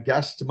 I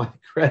guess to my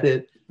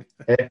credit,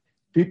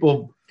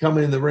 people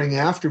coming in the ring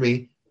after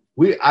me,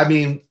 we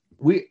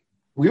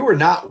were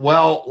not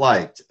well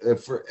liked,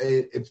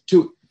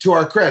 to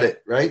our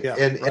credit, right? Yeah,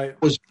 and it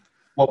was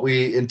what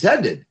we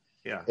intended.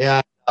 Yeah.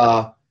 And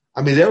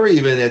I mean, there were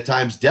even at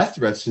times death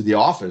threats to the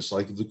office.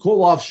 Like, if the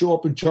Koloffs show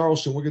up in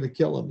Charleston, we're going to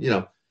kill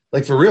them,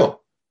 like for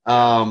real.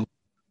 And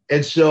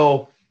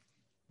so,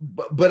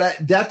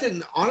 that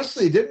didn't,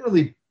 honestly, it didn't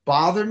really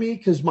bother me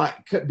because my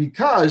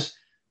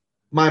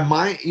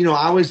mind,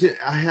 I was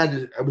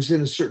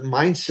in a certain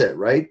mindset,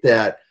 right?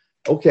 That,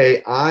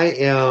 okay,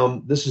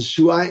 this is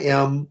who I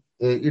am,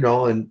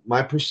 and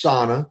my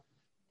persona,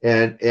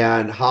 and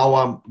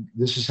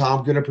this is how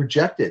I'm going to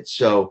project it.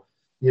 So,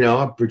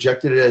 I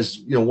projected it as,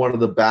 one of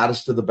the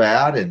baddest of the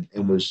bad,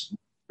 and was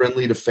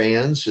friendly to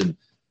fans. And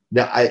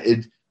now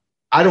I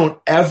don't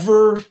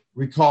ever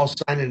recall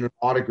signing an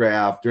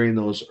autograph during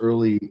those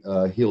early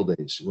heel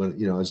days when,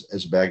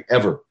 as a bag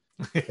ever,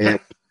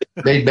 and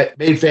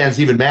made fans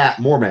even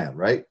more mad,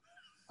 right?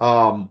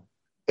 And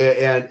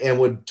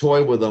would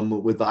toy with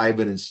them with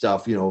Ivan and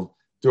stuff, throw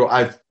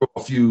a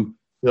few,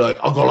 like,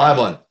 Uncle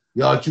Ivan,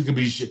 you could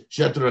be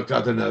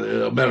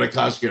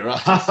Amerikanski, and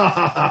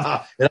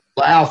I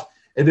laugh.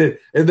 And then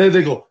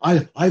they go,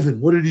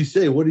 Ivan, what did he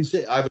say? What did he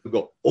say? Ivan would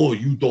go, oh,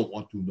 you don't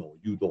want to know.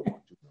 You don't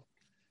want to know.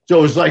 So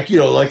it was like,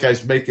 like I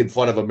was making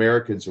fun of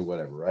Americans or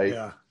whatever, right?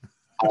 Yeah.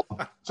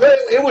 So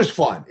it was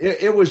fun.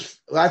 It was,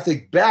 I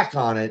think back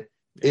on it,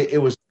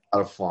 it was a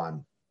lot of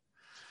fun.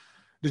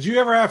 Did you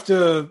ever have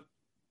to,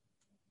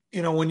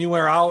 when you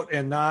were out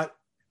and not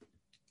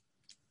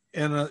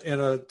in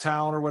a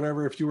town or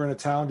whatever, if you were in a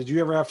town, did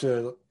you ever have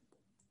to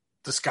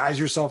disguise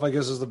yourself, I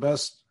guess is the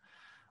best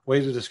way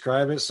to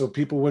describe it, so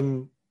people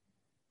wouldn't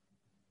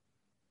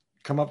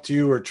come up to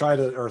you or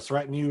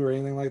threaten you or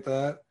anything like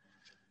that?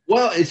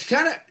 Well, it's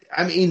kind of,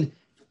 I mean,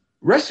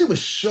 wrestling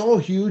was so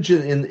huge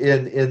in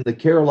the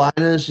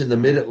Carolinas, in the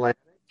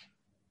Mid-Atlantic,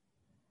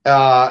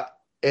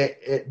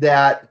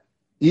 that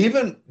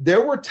even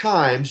there were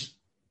times,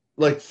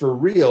 like for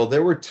real,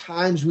 there were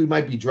times we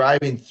might be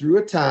driving through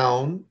a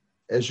town,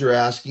 as you're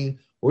asking,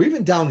 or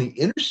even down the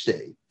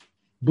interstate.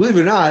 Believe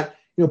it or not,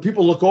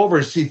 people look over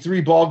and see three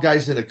bald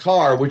guys in a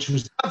car, which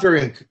was not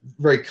very,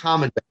 very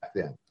common back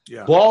then.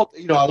 Yeah. Bald,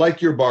 I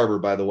like your barber,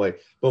 by the way.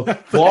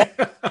 But bald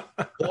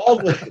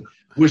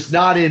was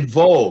not in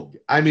vogue.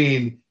 I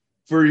mean,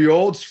 for your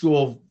old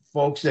school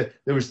folks, there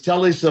was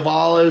Telly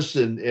Savalas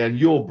and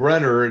Yul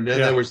Brenner, and then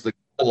there was the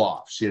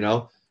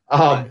Koloffs,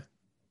 Right.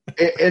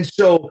 And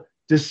so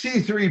to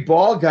see three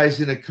bald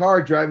guys in a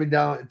car driving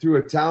down through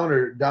a town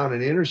or down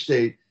an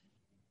interstate,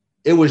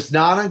 it was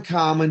not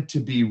uncommon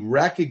to be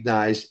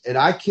recognized. And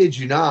I kid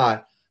you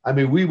not, I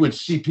mean, we would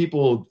see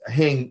people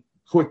hang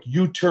quick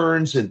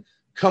U-turns and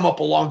come up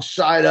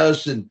alongside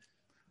us, and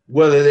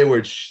whether they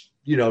were,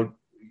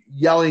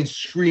 yelling,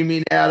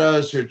 screaming at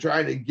us or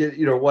trying to get,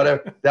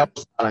 whatever, that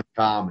was not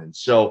uncommon.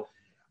 So,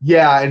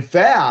 yeah, in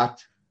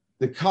fact,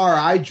 the car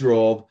I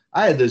drove,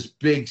 I had this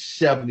big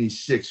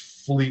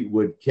 76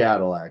 Fleetwood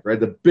Cadillac, right?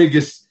 The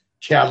biggest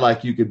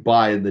Cadillac you could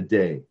buy in the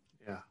day.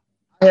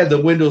 I had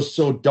the windows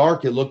so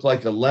dark it looked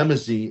like a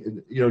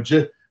limousine,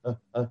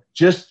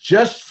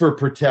 just for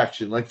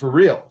protection, like for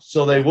real,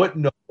 so they wouldn't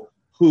know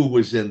who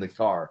was in the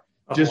car,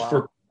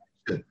 for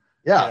protection.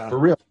 Yeah, for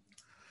real.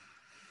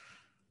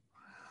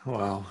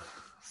 Wow,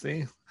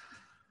 see,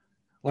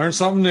 learn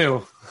something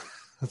new.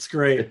 That's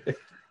great.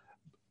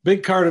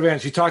 Big card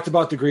events. You talked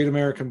about the Great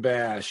American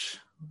Bash,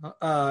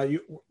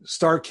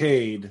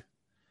 Starrcade.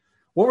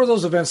 What were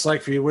those events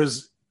like for you?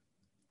 Was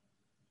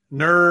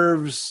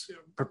nerves,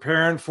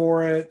 preparing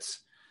for it?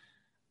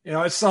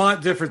 It's a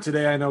lot different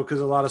today, I know, because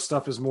a lot of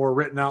stuff is more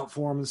written out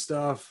for them and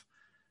stuff,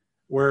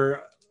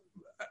 where,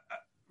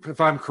 if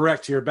I'm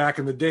correct here, back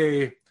in the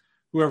day,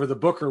 whoever the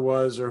booker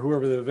was or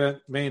whoever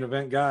the main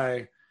event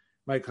guy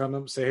might come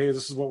up and say, hey,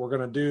 this is what we're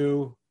going to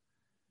do.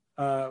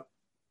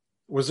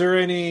 Was there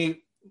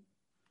any,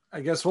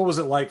 I guess, what was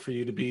it like for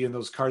you to be in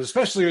those cards,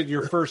 especially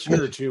your first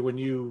year or two when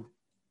you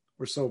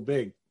were so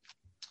big?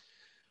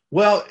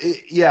 Well,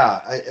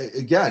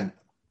 again,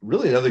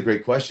 really another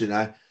great question.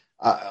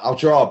 I'll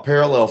draw a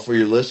parallel for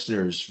your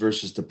listeners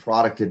versus the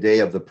product today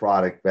of the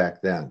product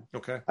back then.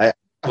 Okay. I've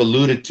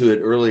alluded to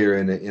it earlier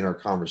in our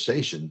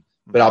conversation,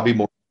 but I'll be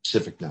more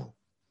specific now.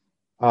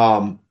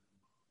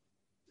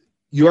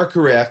 You are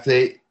correct.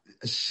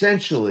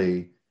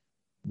 Essentially,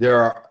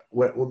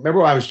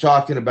 remember I was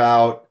talking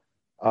about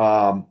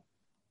our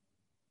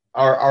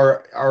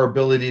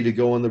ability to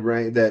go in the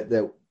ring,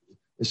 that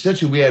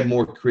essentially we had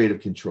more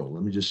creative control.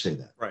 Let me just say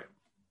that. Right.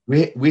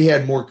 We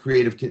had more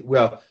creative.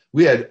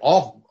 We had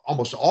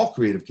almost all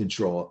creative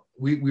control.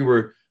 We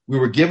were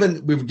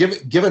given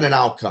an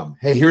outcome.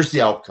 Hey, here's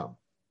the outcome.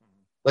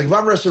 Like if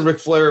I'm wrestling Ric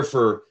Flair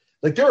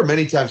there were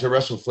many times I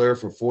wrestled Flair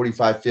for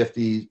 45,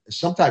 50,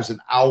 sometimes an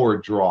hour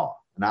draw,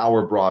 an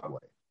hour Broadway.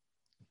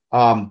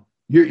 I'm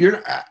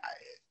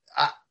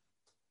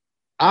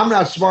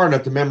not smart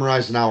enough to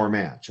memorize an hour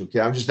match. Okay.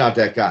 I'm just not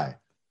that guy,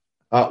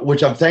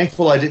 which I'm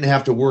thankful I didn't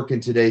have to work in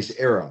today's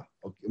era.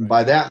 Okay? Right.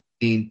 By that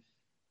I mean,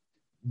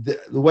 the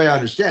way I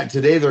understand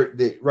today,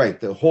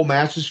 the whole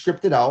match is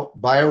scripted out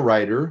by a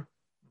writer.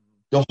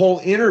 The whole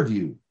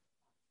interview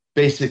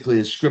basically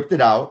is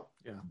scripted out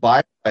by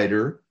a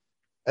writer,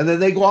 and then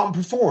they go out and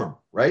perform,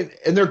 right?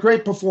 And they're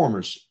great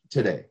performers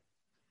today.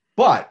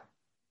 But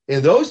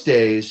in those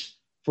days,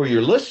 for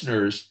your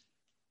listeners,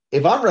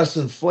 if I'm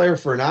wrestling Flair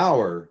for an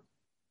hour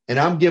and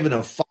I'm given a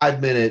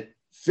 5-minute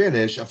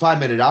finish, a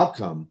 5-minute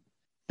outcome,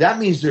 that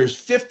means there's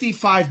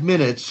 55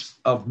 minutes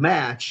of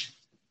match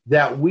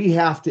that we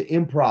have to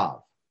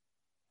improv.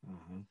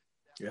 Mm-hmm.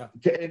 Yeah.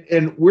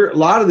 And we're a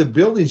lot of the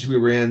buildings we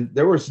were in,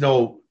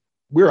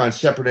 we were on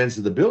separate ends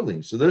of the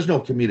building. So there's no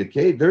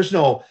communicate. There's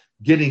no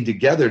getting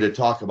together to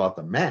talk about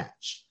the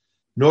match,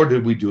 nor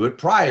did we do it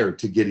prior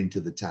to getting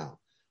to the town.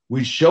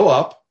 We show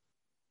up,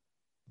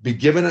 be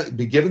given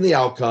the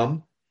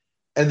outcome,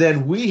 and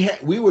then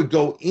we would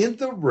go in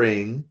the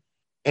ring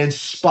and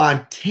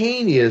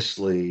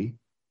spontaneously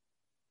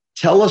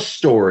tell a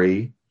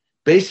story,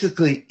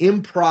 basically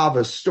improv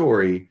a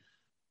story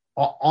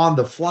on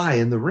the fly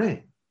in the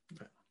ring.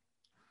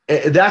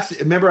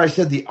 Remember I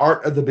said the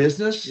art of the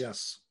business?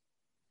 Yes.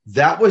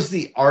 That was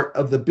the art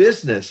of the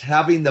business,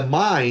 having the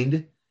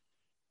mind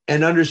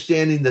and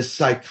understanding the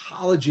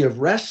psychology of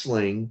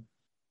wrestling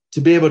to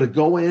be able to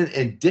go in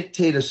and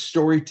dictate a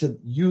story to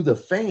you, the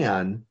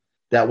fan,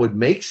 that would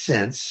make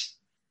sense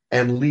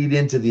and lead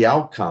into the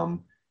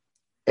outcome,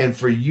 and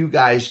for you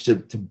guys to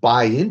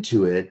buy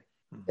into it.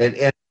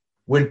 And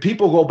when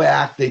people go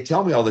back, they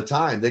tell me all the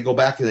time, they go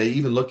back and they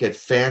even look at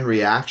fan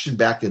reaction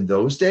back in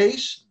those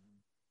days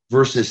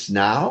versus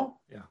now.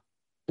 Yeah.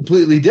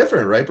 Completely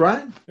different, right,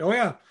 Brian? Oh,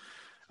 yeah.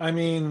 I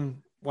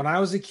mean, when I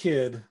was a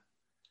kid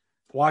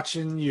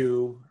watching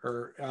you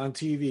or on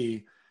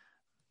TV,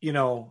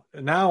 now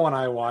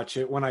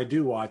when I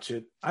do watch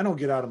it, I don't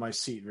get out of my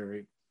seat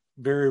very,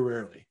 very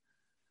rarely.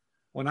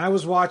 When I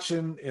was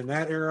watching in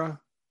that era,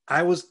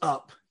 I was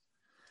up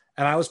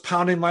and I was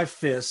pounding my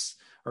fists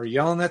or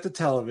yelling at the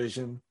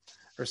television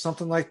or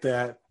something like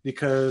that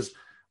because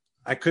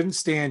I couldn't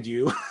stand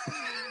you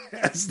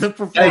as the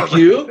performer.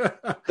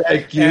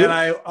 Thank you.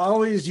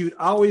 And you'd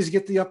always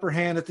get the upper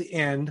hand at the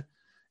end,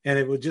 and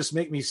it would just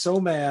make me so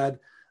mad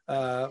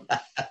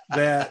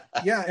that,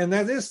 yeah, and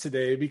that is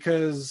today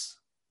because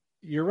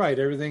you're right.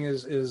 Everything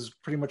is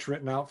pretty much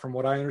written out from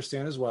what I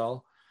understand as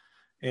well.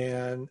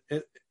 And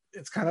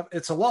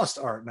it's a lost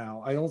art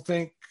now. I don't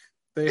think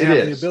they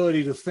have the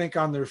ability to think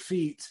on their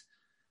feet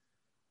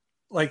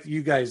like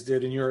you guys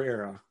did in your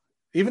era.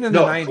 Even in the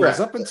 90s, correct.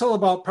 Up until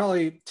about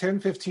probably 10,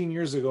 15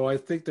 years ago, I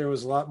think there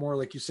was a lot more,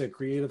 like you said,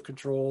 creative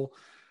control,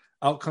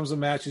 outcomes of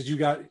matches. You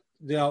got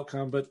the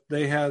outcome, but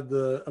they had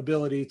the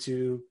ability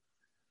to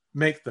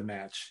make the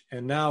match.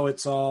 And now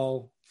it's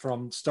all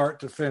from start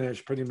to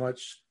finish, pretty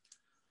much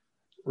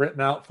written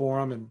out for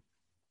them.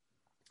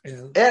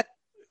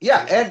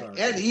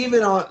 And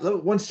even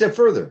on one step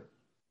further,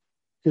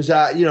 because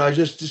I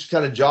just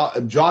kind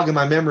of jogging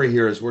my memory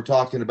here as we're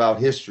talking about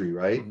history,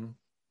 right? Mm-hmm.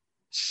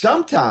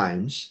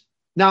 Sometimes,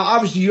 now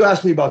obviously you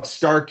asked me about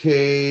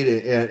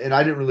Starrcade, and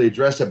I didn't really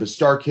address that, but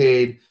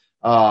Starrcade,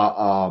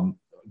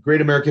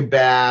 Great American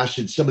Bash,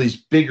 and some of these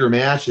bigger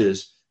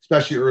matches,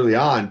 especially early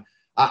on,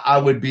 I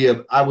would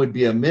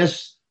be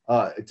amiss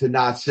to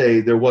not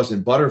say there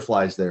wasn't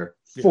butterflies there.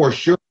 Yeah. For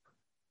sure.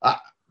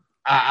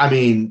 I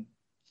mean,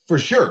 for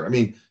sure. I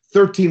mean,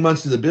 13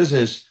 months of the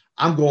business,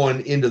 I'm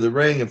going into the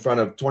ring in front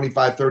of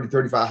 25, 30,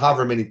 35,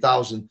 however many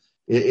thousand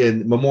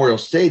in Memorial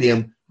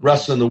Stadium,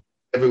 wrestling the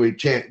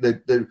heavyweight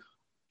the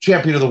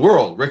champion of the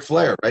world, Ric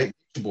Flair, right?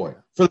 Boy,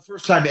 for the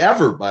first time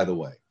ever, by the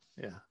way.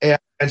 Yeah.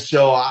 And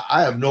so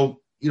I have no,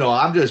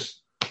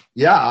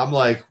 I'm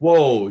like,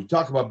 whoa, you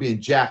talk about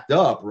being jacked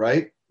up,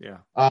 right? Yeah.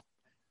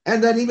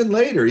 And then even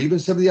later, even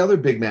some of the other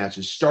big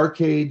matches,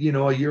 Starrcade,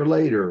 a year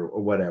later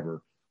or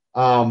whatever.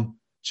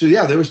 So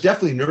yeah, there was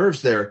definitely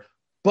nerves there.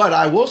 But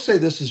I will say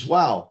this as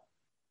well.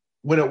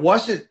 When it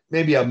wasn't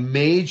maybe a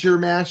major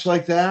match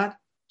like that,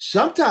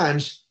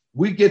 sometimes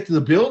we'd get to the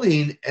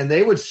building and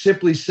they would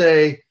simply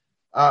say,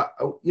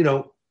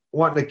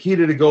 want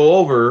Nikita to go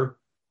over.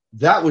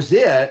 That was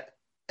it.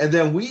 And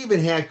then we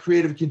even had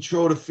creative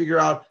control to figure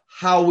out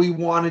how we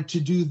wanted to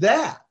do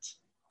that.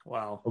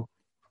 Wow.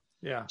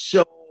 Yeah.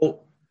 So,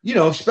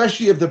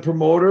 especially if the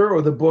promoter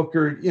or the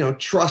booker,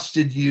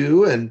 trusted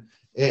you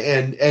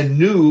and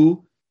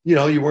knew,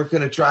 you weren't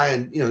going to try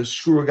and,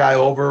 screw a guy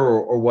over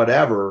or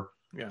whatever.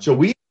 Yeah. So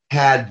we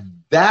had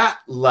that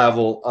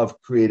level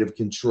of creative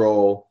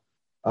control,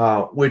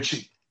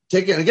 which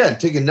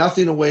taking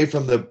nothing away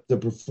from the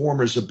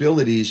performer's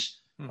abilities,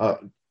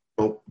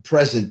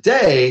 present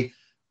day,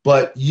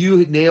 but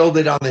you nailed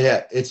it on the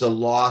head. It's a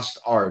lost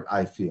art,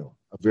 I feel,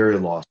 a very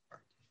lost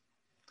art.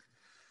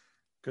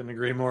 Couldn't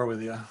agree more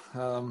with you.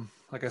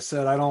 Like I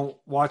said, I don't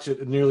watch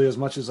it nearly as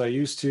much as I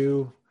used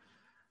to.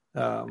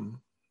 But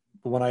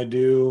when I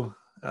do,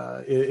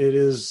 it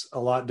is a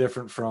lot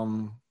different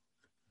from,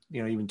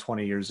 even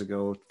 20 years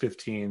ago,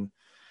 15.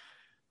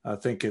 I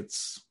think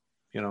it's,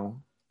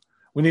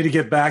 we need to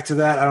get back to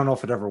that. I don't know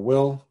if it ever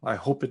will. I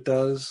hope it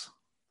does.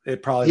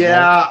 It probably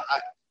won't.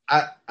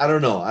 I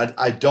don't know.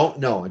 I don't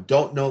know. I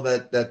don't know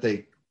that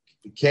they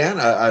can.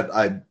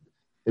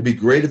 It'd be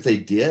great if they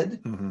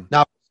did. Mm-hmm.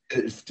 Now,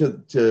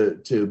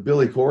 to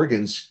Billy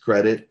Corgan's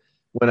credit,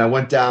 when I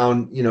went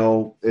down,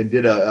 and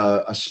did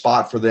a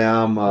spot for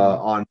them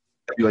on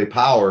NWA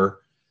Power,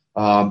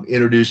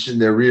 reintroducing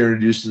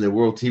the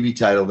World TV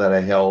title that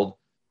I held,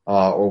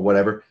 or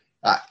whatever.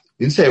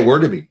 He didn't say a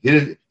word to me.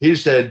 He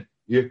just said,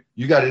 you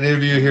got an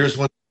interview. Here's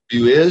what the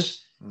interview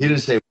is. He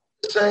didn't say what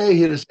to say.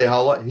 He didn't say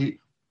how long. He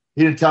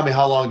didn't tell me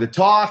how long to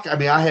talk. I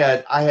mean, I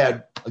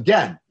had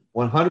again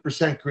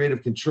 100%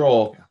 creative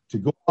control to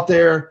go out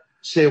there,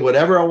 say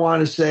whatever I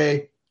wanted to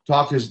say.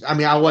 Talk is. I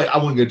mean, I wasn't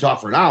going to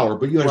talk for an hour,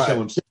 but you understand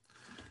what I'm saying.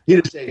 He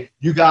didn't say,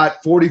 you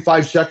got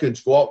 45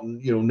 seconds, go out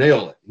and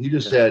nail it. He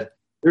just said,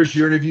 here's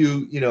your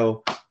interview.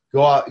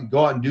 Go out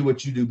and do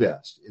what you do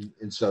best.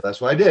 And so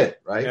that's what I did,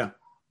 right? Yeah.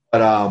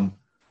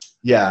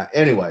 But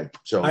anyway,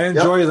 so I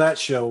enjoy that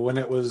show when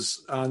it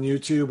was on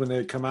YouTube when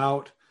they'd come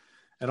out.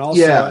 And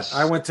also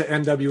I went to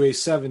NWA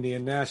 70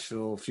 in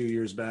Nashville a few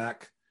years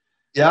back.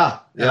 Yeah.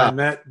 I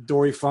met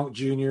Dory Funk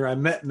Jr. I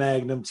met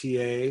Magnum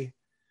TA.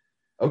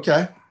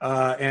 Okay.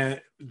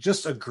 And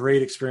just a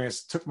great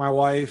experience. Took my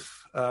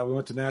wife. We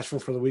went to Nashville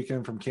for the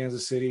weekend from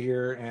Kansas City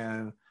here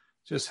and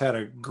just had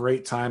a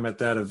great time at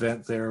that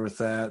event there with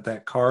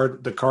that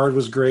card. The card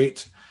was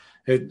great.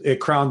 It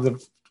crowned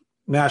the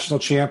national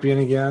champion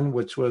again,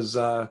 which was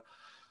I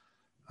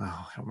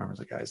don't remember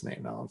the guy's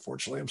name now,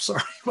 unfortunately. I'm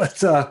sorry.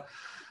 But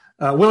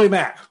Willie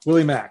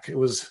Mack.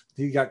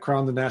 He got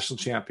crowned the national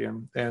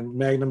champion, and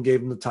Magnum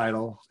gave him the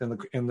title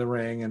in the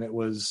ring, and it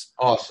was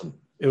awesome.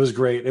 It was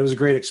great. It was a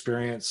great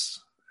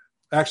experience.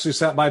 Actually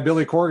sat by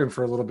Billy Corgan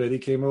for a little bit. He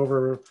came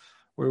over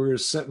where we were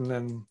sitting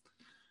and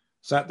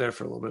sat there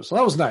for a little bit. So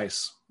that was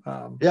nice.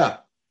 Yeah.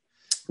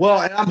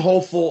 Well, and I'm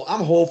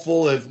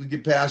hopeful if we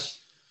get past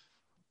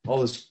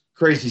all this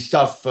crazy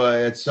stuff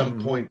at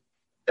some point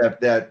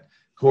that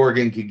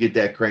Corgan could get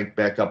that crank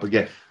back up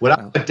again. When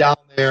I went down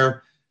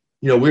there,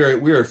 we were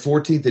at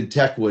 14th and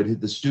Techwood,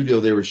 the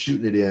studio they were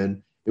shooting it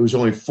in. It was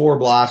only 4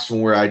 blocks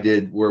from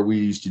where we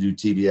used to do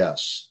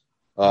TBS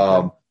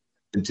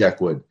in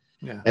Techwood.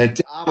 Yeah. And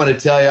I'm going to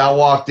tell you, I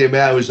walked in,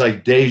 man, it was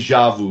like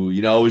deja vu.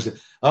 It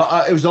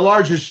was a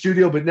larger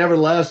studio, but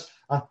nevertheless,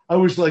 I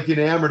was like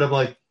enamored. I'm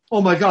like, oh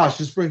my gosh,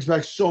 this brings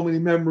back so many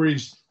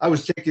memories. I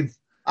was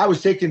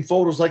taking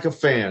photos like a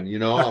fan.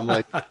 I'm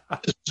like,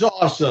 this is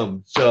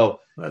awesome. So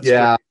That's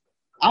great.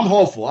 I'm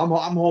hopeful. I'm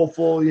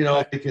hopeful.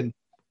 They can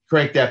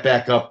crank that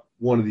back up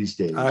one of these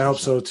days. I hope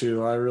so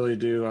too. I really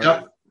do.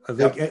 Yep. I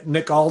think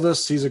Nick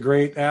Aldis, he's a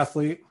great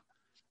athlete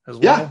as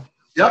well.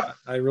 Yep.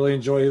 I really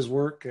enjoy his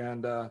work,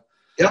 and absolutely.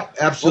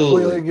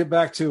 Hopefully they can get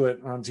back to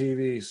it on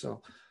TV.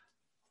 So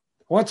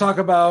I want to talk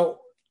about,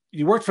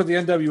 you worked for the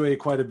NWA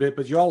quite a bit,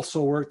 but you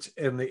also worked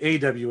in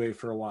the AWA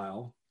for a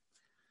while.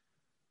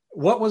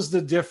 What was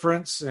the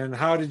difference, and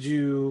how did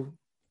you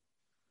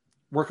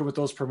working with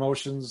those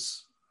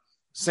promotions?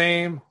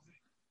 Same,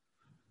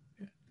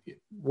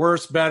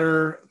 worse,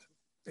 better,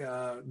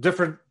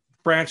 different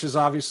branches,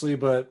 obviously,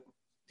 but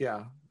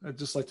I'd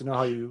just like to know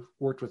how you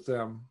worked with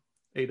them,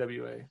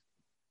 AWA.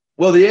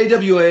 Well, the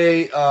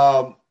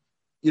AWA,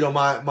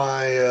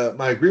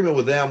 my agreement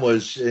with them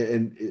was,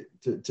 and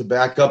to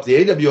back up,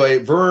 the AWA,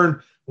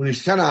 Vern, when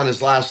he's kind of on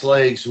his last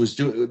legs,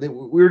 we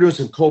were doing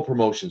some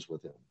co-promotions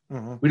with him.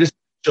 Mm-hmm. We just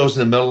shows in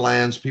the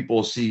Meadowlands.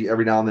 People see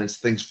every now and then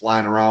things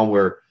flying around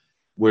where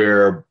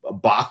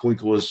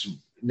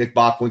Nick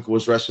Bockwinkel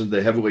was wrestling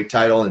the heavyweight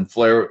title, and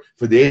Flair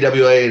for the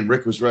AWA, and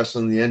Rick was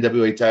wrestling the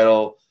NWA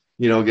title,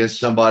 against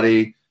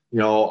somebody,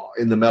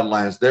 in the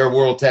Meadowlands. They're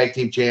world tag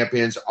team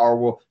champions,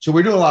 so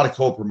we're doing a lot of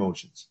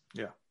co-promotions.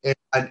 Yeah.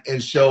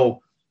 And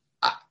so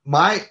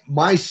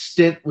my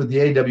stint with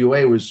the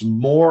AWA was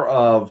more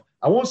of,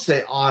 I won't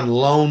say on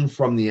loan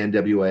from the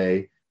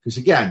NWA, because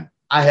again,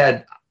 I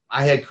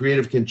had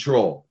creative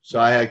control, so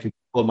I had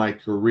control of my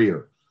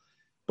career.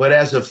 But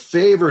as a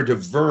favor to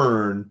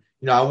Vern,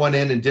 I went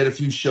in and did a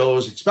few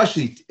shows,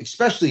 especially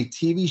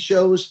TV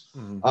shows,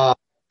 a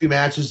few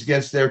matches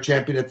against their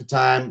champion at the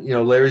time.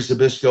 Larry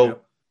Zbyszko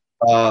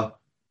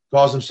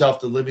calls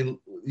himself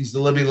he's the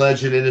living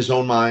legend in his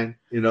own mind.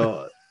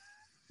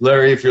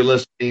 Larry, if you're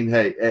listening,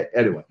 hey,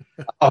 anyway,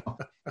 I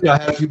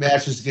had a few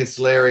matches against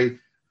Larry,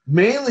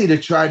 mainly to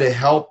try to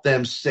help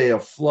them stay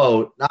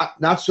afloat.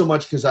 Not so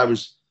much because I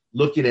was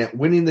looking at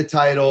winning the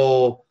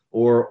title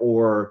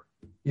or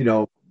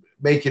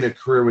making a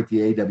career with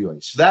the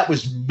AWA. So that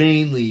was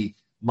mainly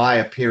my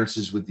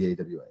appearances with the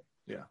AWA.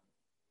 Yeah.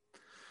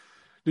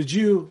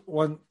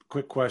 One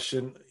quick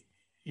question,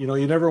 you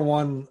never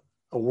won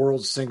a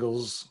world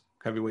singles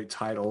heavyweight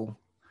title.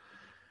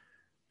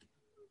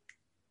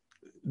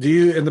 Do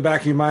you, in the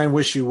back of your mind,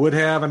 wish you would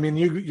have? I mean,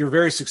 you're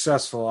very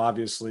successful,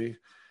 obviously.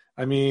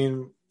 I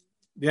mean,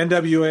 the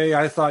NWA,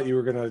 I thought you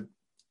were going to,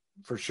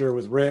 for sure,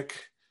 with Rick.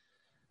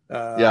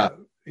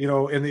 In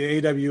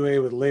the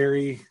AWA with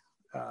Larry.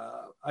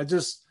 Have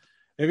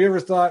you ever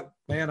thought,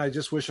 man, I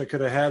just wish I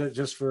could have had it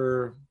just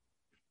for,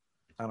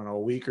 I don't know, a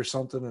week or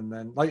something? And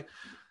then,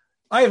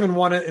 I even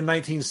won it in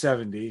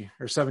 1970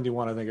 or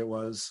 71, I think it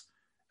was.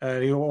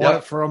 And he won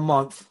it for a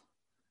month,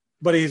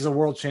 but he's a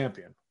world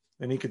champion,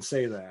 and he can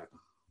say that.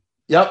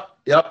 Yep.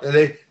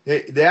 And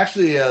they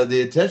actually,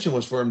 the intention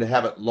was for him to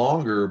have it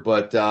longer,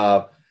 but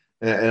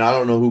and I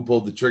don't know who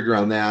pulled the trigger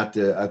on that.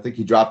 I think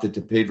he dropped it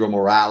to Pedro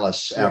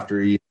Morales after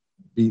he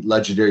beat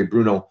legendary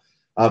Bruno.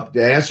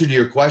 To answer to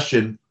your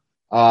question,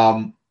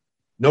 no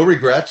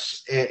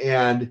regrets,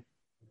 and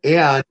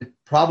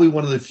probably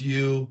one of the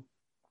few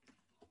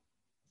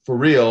for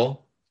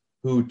real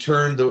who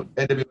turned the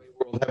NWA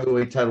World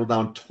Heavyweight title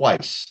down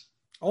twice.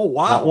 Oh,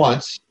 wow. Not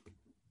once,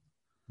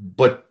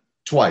 but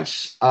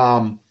twice.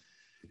 For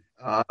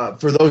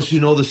those who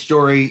know the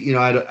story, you know,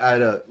 I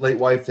had a late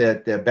wife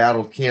that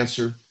battled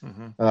cancer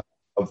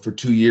for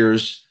 2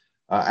 years.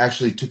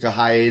 Actually took a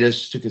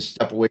hiatus, took a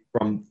step away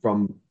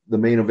from the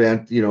main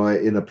event, you know,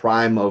 in the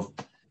prime of,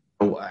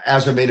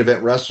 as a main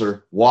event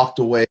wrestler, walked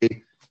away,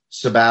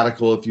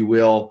 sabbatical, if you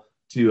will,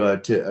 to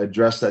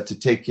address that, to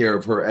take care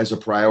of her as a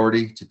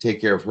priority, to take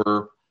care of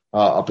her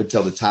up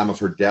until the time of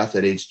her death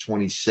at age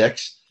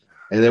 26.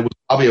 And then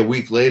probably a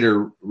week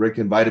later, Rick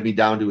invited me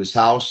down to his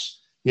house.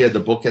 He had the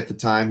book at the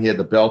time. He had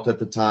the belt at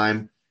the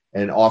time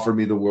and offered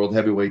me the world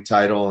heavyweight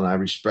title. And I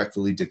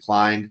respectfully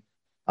declined.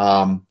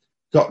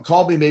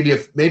 Called me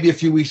maybe a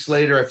few weeks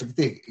later. I forget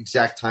the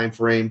exact time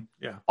frame.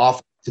 Yeah.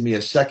 Offered to me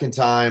a second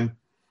time.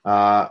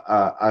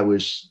 I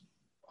was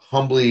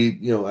humbly,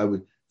 you know, I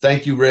would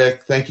thank you,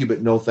 Rick. Thank you,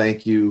 but no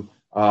thank you.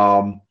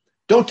 Don't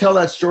tell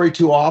that story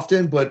too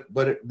often, but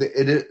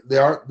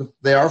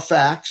they are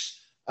facts.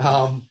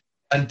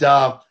 And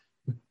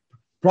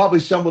probably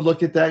some would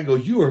look at that and go,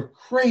 "You are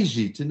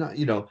crazy to not,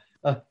 you know,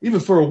 even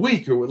for a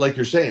week," or like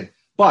you're saying.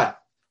 But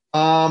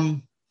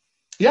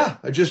yeah,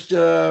 I just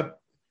had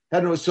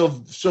no.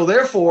 So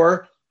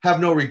therefore, have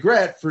no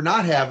regret for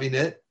not having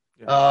it.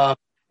 Yeah.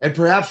 And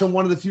perhaps I'm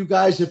one of the few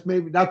guys, if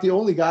maybe not the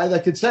only guy,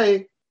 that could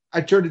say I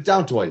turned it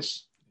down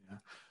twice. Yeah.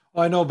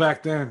 Well, I know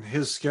back then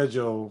his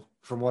schedule,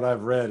 from what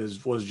I've read,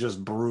 was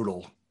just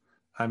brutal.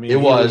 I mean,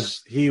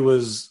 he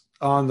was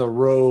on the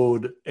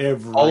road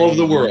all over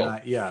the world.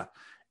 Night. Yeah.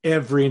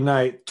 Every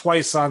night,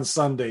 twice on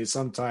Sunday,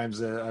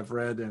 sometimes I've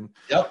read. And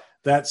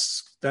that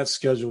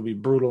schedule will be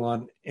brutal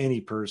on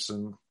any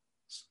person.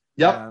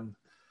 Yep.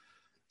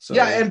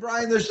 And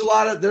Brian,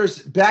 there's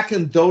back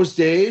in those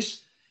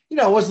days, you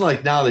know, it wasn't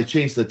like now they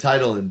changed the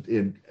title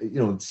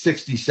in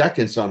 60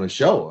 seconds on a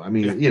show. I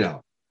mean, you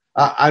know,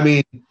 I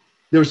mean,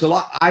 there was a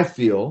lot, I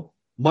feel,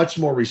 much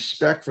more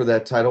respect for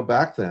that title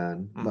back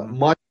then,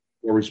 much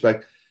more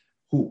respect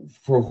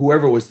for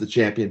whoever was the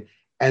champion.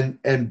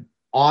 And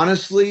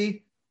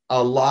honestly,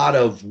 a lot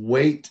of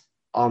weight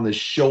on the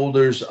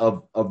shoulders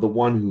of the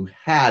one who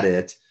had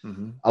it,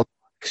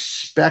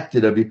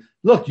 expected of you.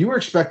 Look, you were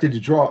expected to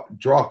draw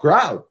a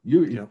crowd.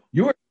 You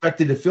were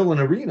expected to fill an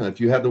arena if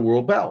you had the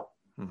world belt.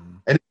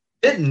 And if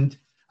you didn't,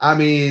 I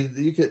mean,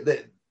 you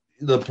could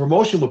the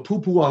promotion would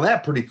poo-poo on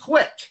that pretty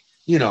quick,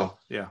 you know.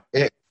 Yeah.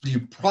 You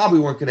probably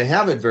weren't going to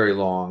have it very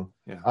long.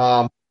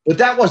 Yeah. But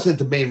that wasn't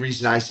the main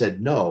reason I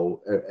said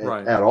no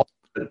at all.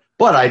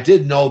 But I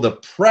did know the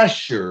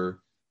pressure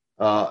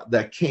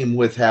that came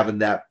with having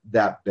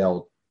that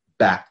belt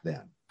back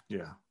then.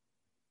 Yeah.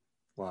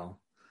 Wow.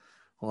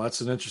 Well,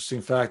 that's an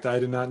interesting fact I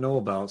did not know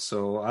about.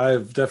 So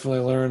I've definitely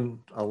learned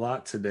a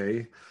lot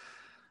today.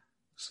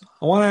 So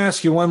I want to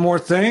ask you one more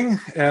thing.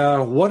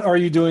 What are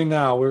you doing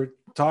now? We were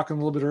talking a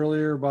little bit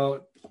earlier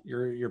about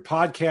your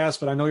podcast,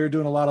 but I know you're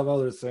doing a lot of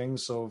other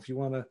things. So if you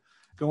want to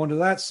go into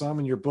that some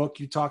in your book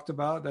you talked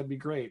about, that'd be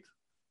great.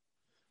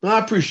 Well, I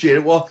appreciate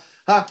it. Well,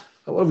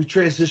 we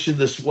transitioned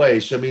this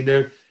way. So, I mean,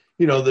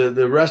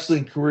 the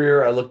wrestling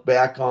career I look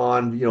back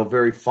on, you know,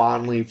 very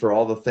fondly for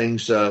all the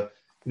things, you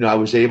know, I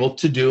was able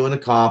to do and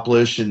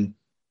accomplish, and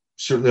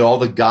certainly all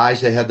the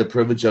guys I had the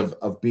privilege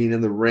of being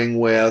in the ring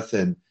with,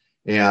 and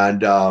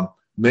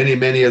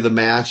many of the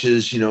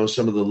matches, you know,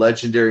 some of the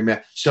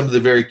legendary some of the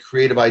very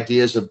creative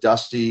ideas of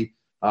Dusty,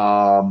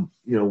 you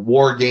know,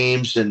 war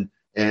games and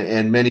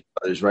many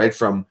others, right?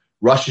 From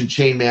Russian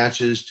chain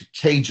matches to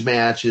cage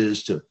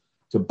matches to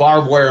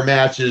barbed wire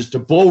matches to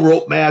bull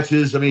rope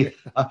matches. I mean,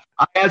 I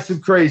had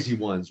some crazy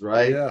ones,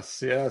 right?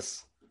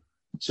 Yes.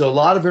 So a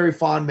lot of very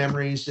fond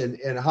memories,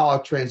 and how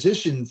I've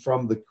transitioned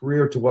from the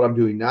career to what I'm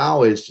doing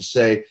now is to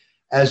say,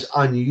 as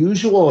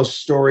unusual a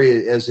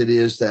story as it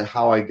is that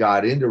how I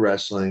got into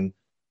wrestling,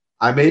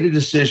 I made a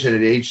decision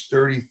at age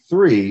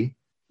 33,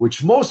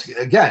 which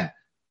again,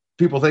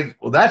 people think,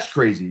 well, that's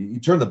crazy. You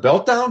turn the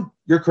belt down?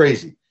 You're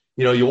crazy.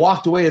 You know, you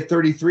walked away at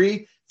 33.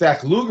 In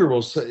fact, Luger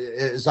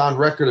is on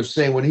record of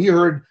saying when he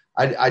heard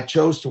I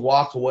chose to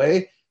walk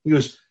away, he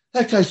goes,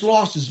 "That guy's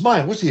lost his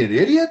mind. Was he an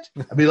idiot?"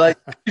 I mean, like,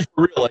 he's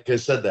for real, like I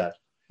said that.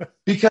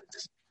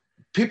 Because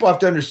people have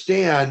to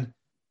understand,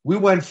 we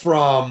went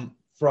from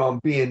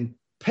being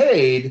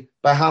paid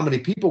by how many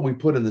people we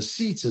put in the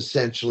seats,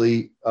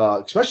 essentially,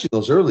 especially in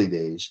those early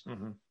days,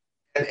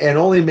 and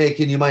only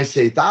making, you might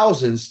say,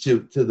 thousands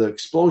to the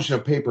explosion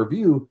of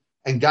pay-per-view,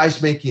 and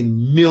guys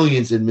making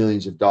millions and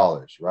millions of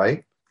dollars,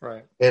 right?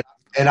 Right.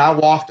 And I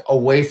walked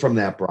away from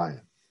that,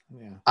 Brian.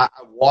 Yeah. I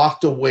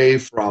walked away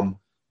from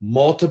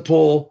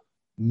multiple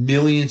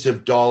millions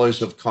of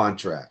dollars of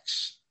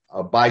contracts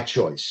by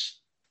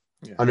choice,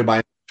 under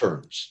my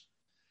terms,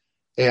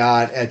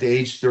 and at the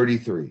age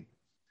 33.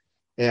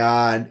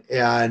 And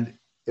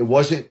it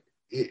wasn't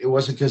it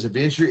wasn't because of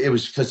injury. It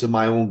was because of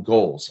my own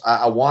goals.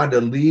 I wanted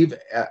to leave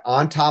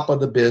on top of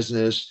the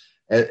business,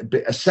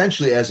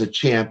 essentially as a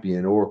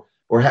champion, or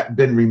have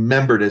been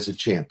remembered as a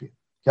champion.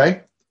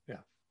 Okay. Yeah.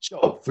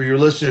 So for your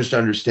listeners to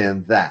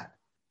understand that,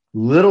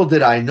 little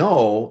did I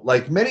know,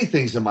 like many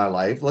things in my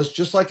life,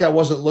 just like I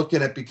wasn't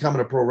looking at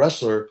becoming a pro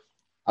wrestler,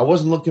 I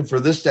wasn't looking for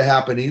this to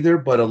happen either.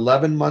 But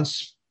 11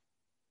 months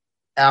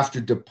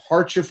after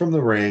departure from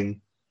the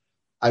ring,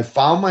 I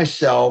found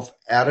myself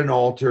at an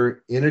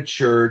altar in a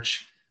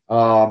church,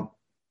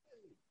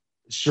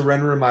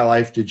 surrendering my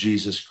life to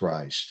Jesus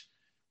Christ.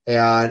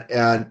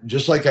 And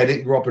just like I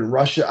didn't grow up in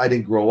Russia, I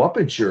didn't grow up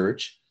in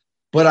church,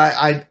 but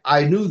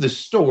I knew the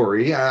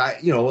story.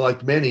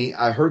 Like many,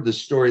 I heard the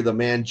story of the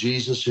man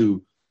Jesus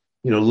who,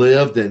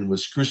 lived and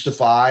was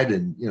crucified,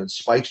 and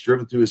spikes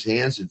driven through his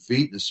hands and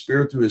feet, and the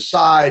spear through his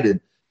side,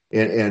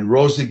 and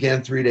rose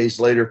again 3 days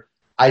later.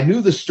 I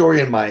knew the story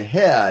in my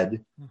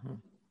head. Mm-hmm.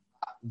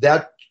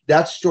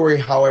 That story,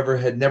 however,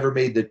 had never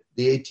made the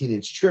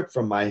 18-inch trip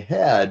from my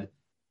head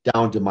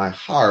down to my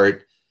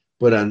heart.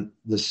 But on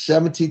the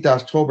 17th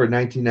October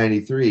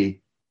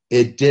 1993,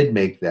 it did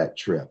make that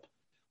trip.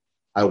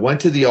 I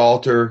went to the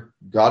altar,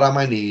 got on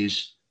my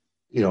knees,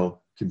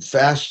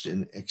 confessed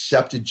and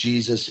accepted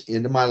Jesus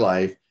into my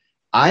life.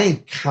 I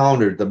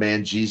encountered the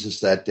man Jesus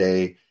that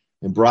day.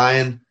 And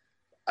Brian,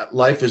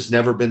 life has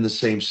never been the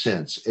same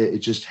since. It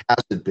just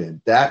hasn't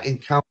been. That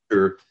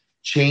encounter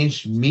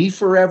changed me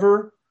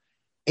forever.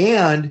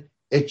 And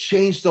it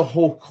changed the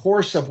whole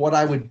course of what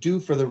I would do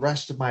for the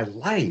rest of my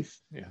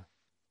life. Yeah.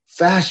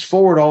 Fast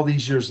forward all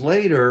these years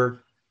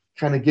later,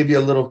 kind of give you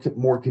a little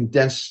more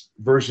condensed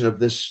version of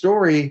this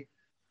story.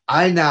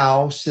 I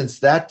now, since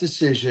that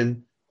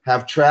decision,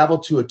 have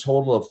traveled to a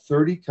total of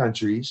 30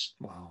 countries.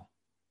 Wow.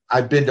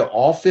 I've been to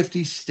all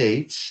 50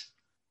 states.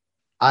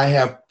 I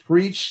have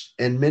preached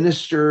and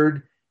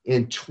ministered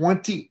in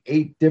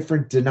 28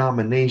 different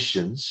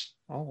denominations.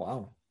 Oh,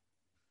 wow.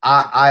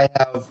 I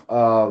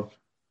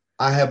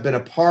have been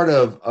a part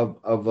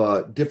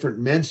of different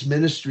men's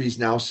ministries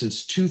now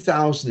since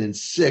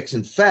 2006.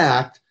 In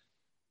fact,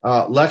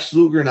 Lex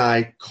Luger and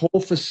I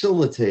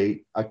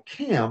co-facilitate a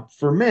camp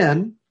for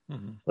men.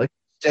 Mm-hmm. Like,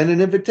 send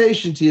an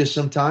invitation to you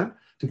sometime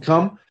to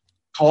come,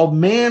 called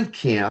Man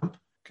Camp.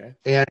 Okay.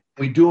 And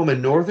we do them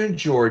in northern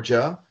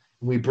Georgia.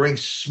 We bring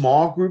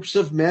small groups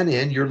of men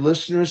in. Your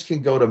listeners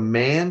can go to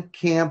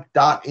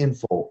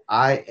mancamp.info,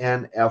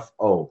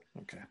 INFO.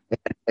 Okay.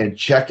 And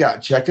check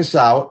us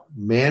out,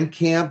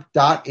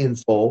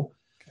 mancamp.info.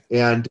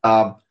 And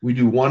we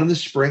do one in the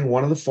spring,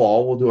 one in the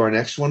fall. We'll do our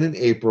next one in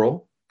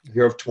April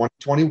here of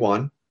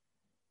 2021.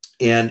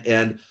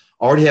 And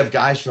already have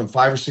guys from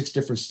 5 or 6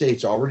 different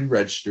states already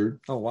registered.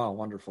 Oh, wow.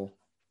 Wonderful.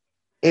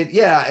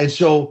 And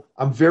so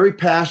I'm very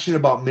passionate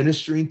about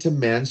ministering to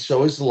men.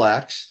 So is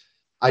Lex.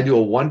 I do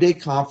a one-day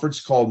conference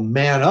called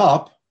Man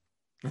Up.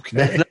 Okay.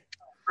 Man Up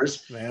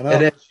Conference. Man Up.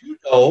 And as you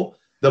know,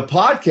 the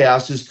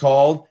podcast is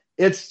called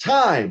It's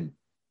Time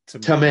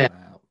to Man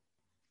Up.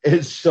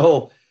 And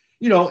so,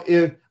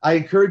 if I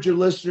encourage your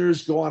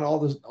listeners, go on all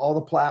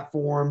the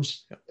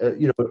platforms,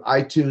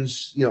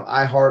 iTunes,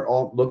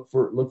 iHeart, look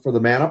for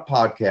the Man Up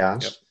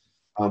podcast.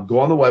 Yep. Go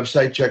on the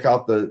website, check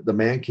out the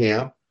Man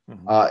Camp.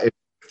 Mm-hmm.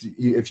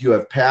 If you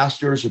have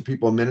pastors or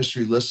people in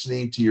ministry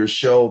listening to your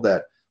show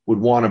that would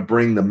want to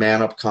bring the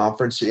Man Up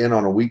conference in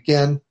on a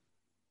weekend,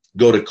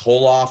 go to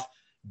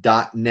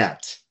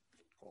koloff.net.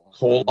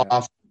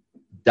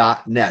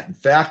 Koloff.net. In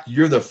fact,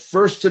 you're the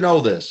first to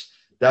know this.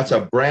 That's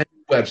a brand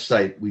new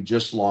website we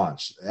just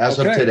launched as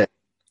of today.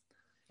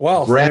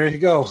 Well, there you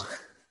go.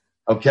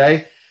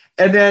 Okay.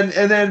 And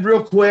then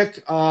real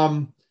quick,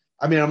 I'm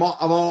on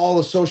all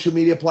the social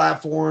media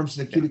platforms,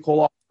 Nikita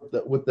Koloff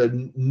with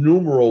the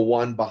numeral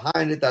 1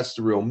 behind it. That's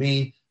the real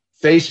me.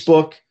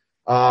 Facebook.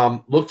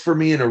 Look for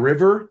me in a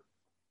river.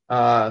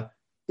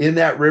 In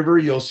that river,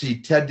 you'll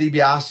see Ted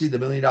DiBiase, the $1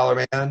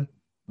 Million Man,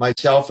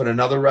 myself, and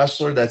another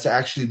wrestler. That's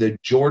actually the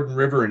Jordan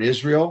River in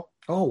Israel.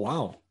 Oh,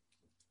 wow.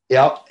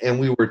 Yep. And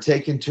we were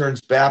taking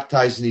turns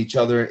baptizing each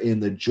other in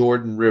the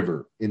Jordan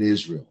River in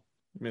Israel.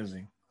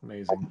 Amazing.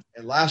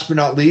 And last but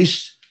not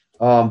least,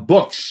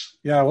 books.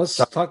 Yeah, let's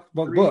talk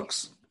about 3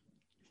 books.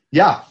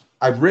 Yeah,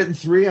 I've written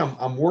 3.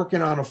 I'm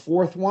working on a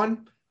 4th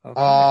one.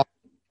 Okay.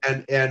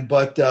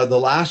 But the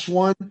last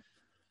one,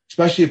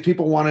 especially if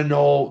people want to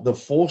know the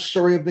full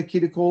story of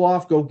Nikita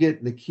Koloff, go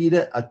get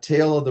Nikita, A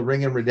Tale of the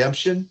Ring and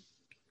Redemption.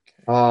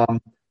 Okay.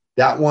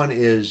 That one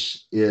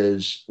is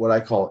what I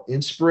call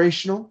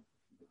inspirational.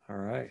 All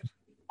right.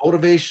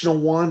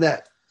 Motivational one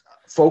that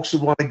folks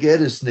would want to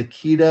get is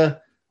Nikita,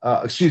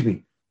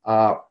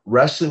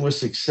 Wrestling with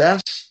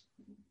Success,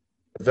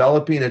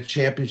 Developing a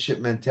Championship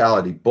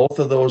Mentality. Both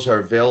of those are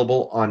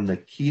available on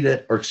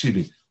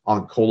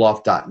on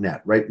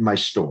koloff.net, right in my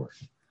store.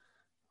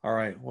 All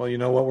right. Well, you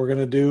know what we're going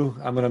to do?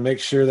 I'm going to make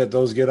sure that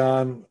those get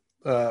on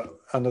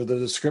under the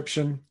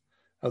description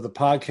of the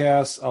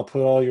podcast. I'll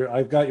put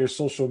I've got your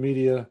social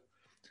media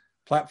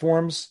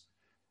platforms,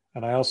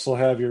 and I also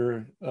have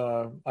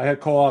I had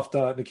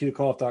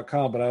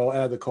nikitakoloff.com, but I will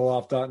add the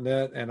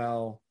koloff.net, and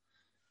I'll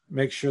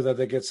make sure that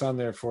gets on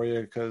there for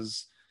you,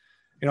 because,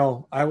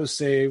 I was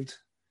saved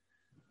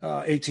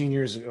 18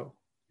 years ago.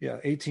 Yeah,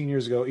 18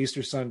 years ago,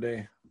 Easter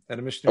Sunday, at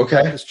a Missionary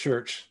Baptist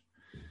church.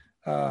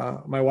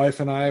 My wife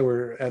and I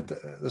were at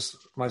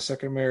my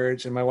second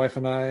marriage, and my wife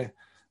and I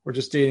were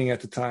just dating at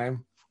the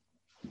time.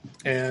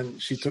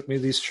 And she took me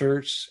to this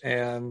church,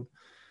 and,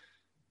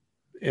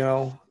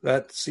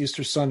 that's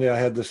Easter Sunday. I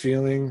had the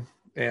feeling,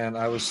 and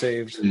I was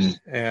saved.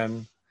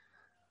 And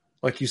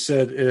like you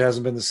said, it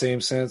hasn't been the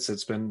same since.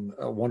 It's been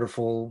a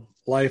wonderful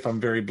life. I'm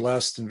very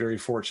blessed and very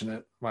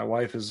fortunate. My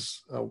wife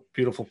is a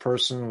beautiful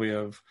person. We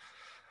have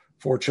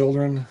 4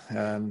 children,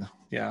 and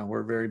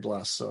we're very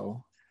blessed.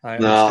 So I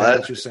understand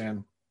what you're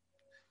saying.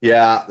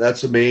 Yeah,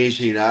 that's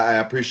amazing. I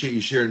appreciate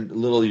you sharing a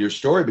little of your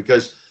story,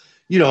 because,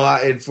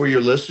 and for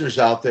your listeners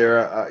out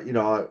there, I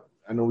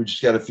know we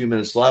just got a few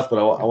minutes left, but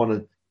I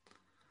want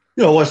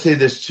to say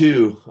this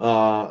too,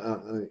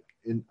 on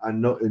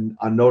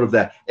note of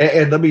that.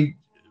 And let me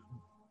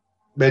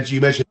mention,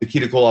 you mentioned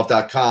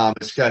NikitaKoloff.com.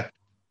 It's got,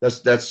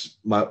 that's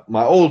my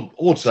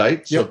old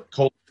site. So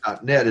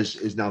Koloff.net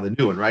is now the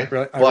new one, right?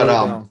 Right.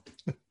 But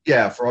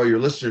for all your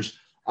listeners.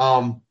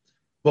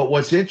 But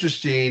what's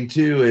interesting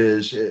too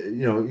is,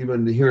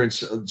 even hearing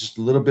just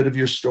a little bit of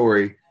your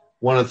story,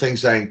 one of the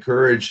things I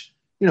encourage,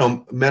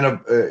 men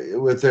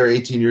with their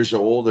 18 years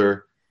or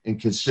older and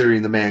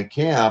considering the man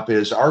camp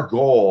is our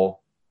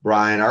goal,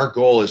 Brian. Our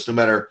goal is, no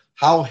matter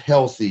how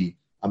healthy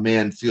a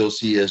man feels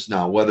he is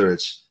now, whether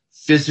it's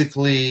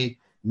physically,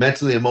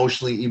 mentally,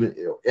 emotionally, even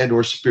and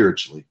or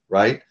spiritually,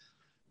 right?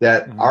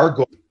 That our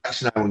goal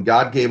now, when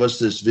God gave us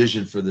this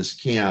vision for this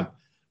camp,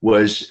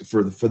 was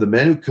for the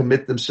men who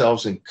commit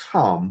themselves and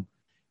come,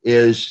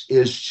 is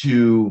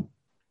to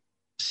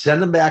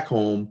send them back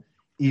home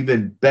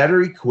even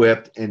better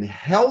equipped and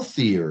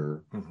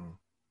healthier than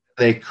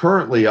they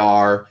currently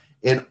are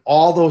in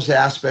all those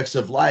aspects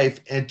of life,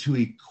 and to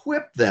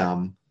equip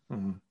them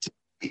to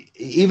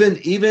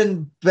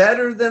even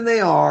better than they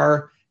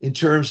are in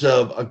terms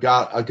of a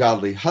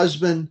godly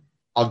husband,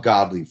 a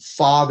godly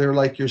father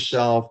like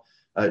yourself,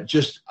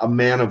 just a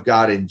man of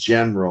God in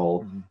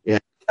general.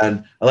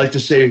 And I like to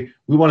say,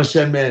 we want to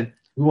see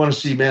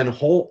men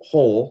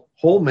whole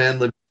men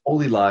live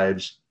holy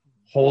lives,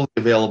 wholly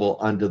available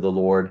unto the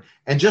Lord,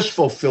 and just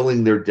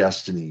fulfilling their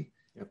destiny.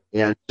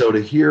 And so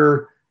to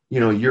hear,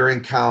 your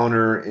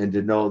encounter, and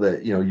to know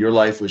that, your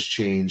life was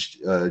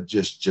changed,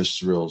 just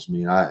thrills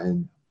me.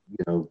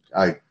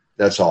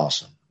 That's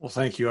awesome. Well,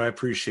 thank you. I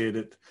appreciate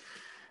it.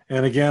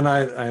 And again,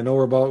 I know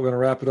we're about going to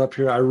wrap it up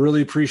here. I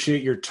really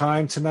appreciate your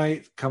time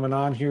tonight, coming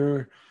on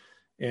here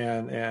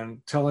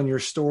and telling your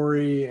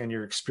story and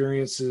your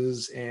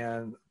experiences.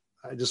 And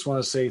I just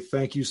want to say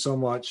thank you so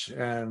much,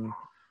 and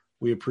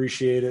we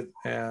appreciate it.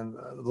 And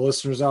the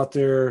listeners out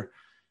there,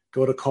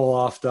 go to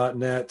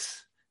Koloff.net,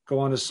 go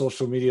on to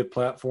social media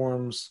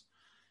platforms,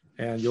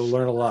 and you'll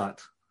learn a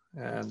lot.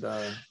 And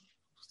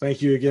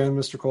thank you again,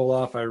 Mr.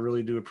 Koloff. I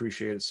really do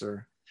appreciate it,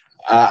 sir.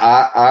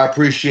 I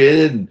appreciate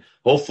it, and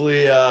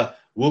hopefully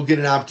we'll get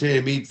an opportunity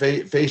to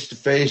meet face to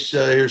face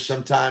here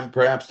sometime,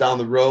 perhaps down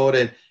the road,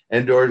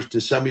 and or to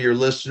some of your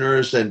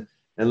listeners. And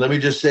let me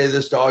just say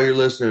this to all your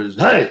listeners: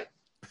 hey,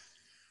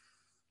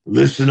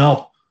 listen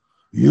up!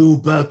 You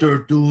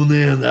better tune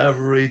in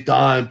every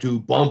time to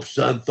Bumps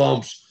and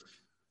Thumps,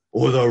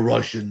 or the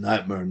Russian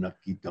nightmare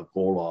Nikita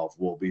Koloff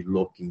will be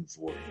looking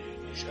for you.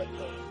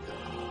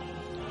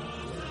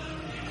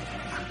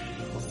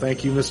 Well,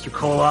 thank you, Mr.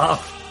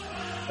 Koloff.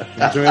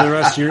 Enjoy the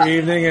rest of your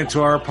evening. And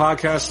to our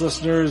podcast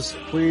listeners,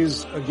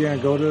 please, again,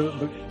 go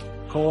to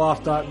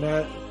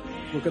Koloff.net,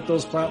 look at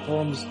those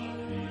platforms,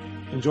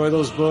 enjoy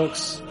those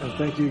books, and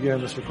thank you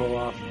again, Mr.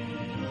 Koloff.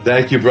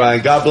 Thank you,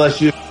 Brian. God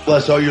bless you.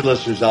 Bless all your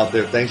listeners out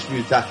there. Thanks for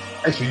your time.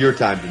 Thanks for your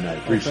time tonight.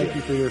 Appreciate it. Thank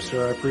you for yours,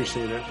 sir. I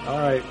appreciate it. All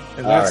right.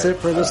 And that's it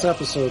for this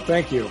episode.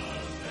 Thank you.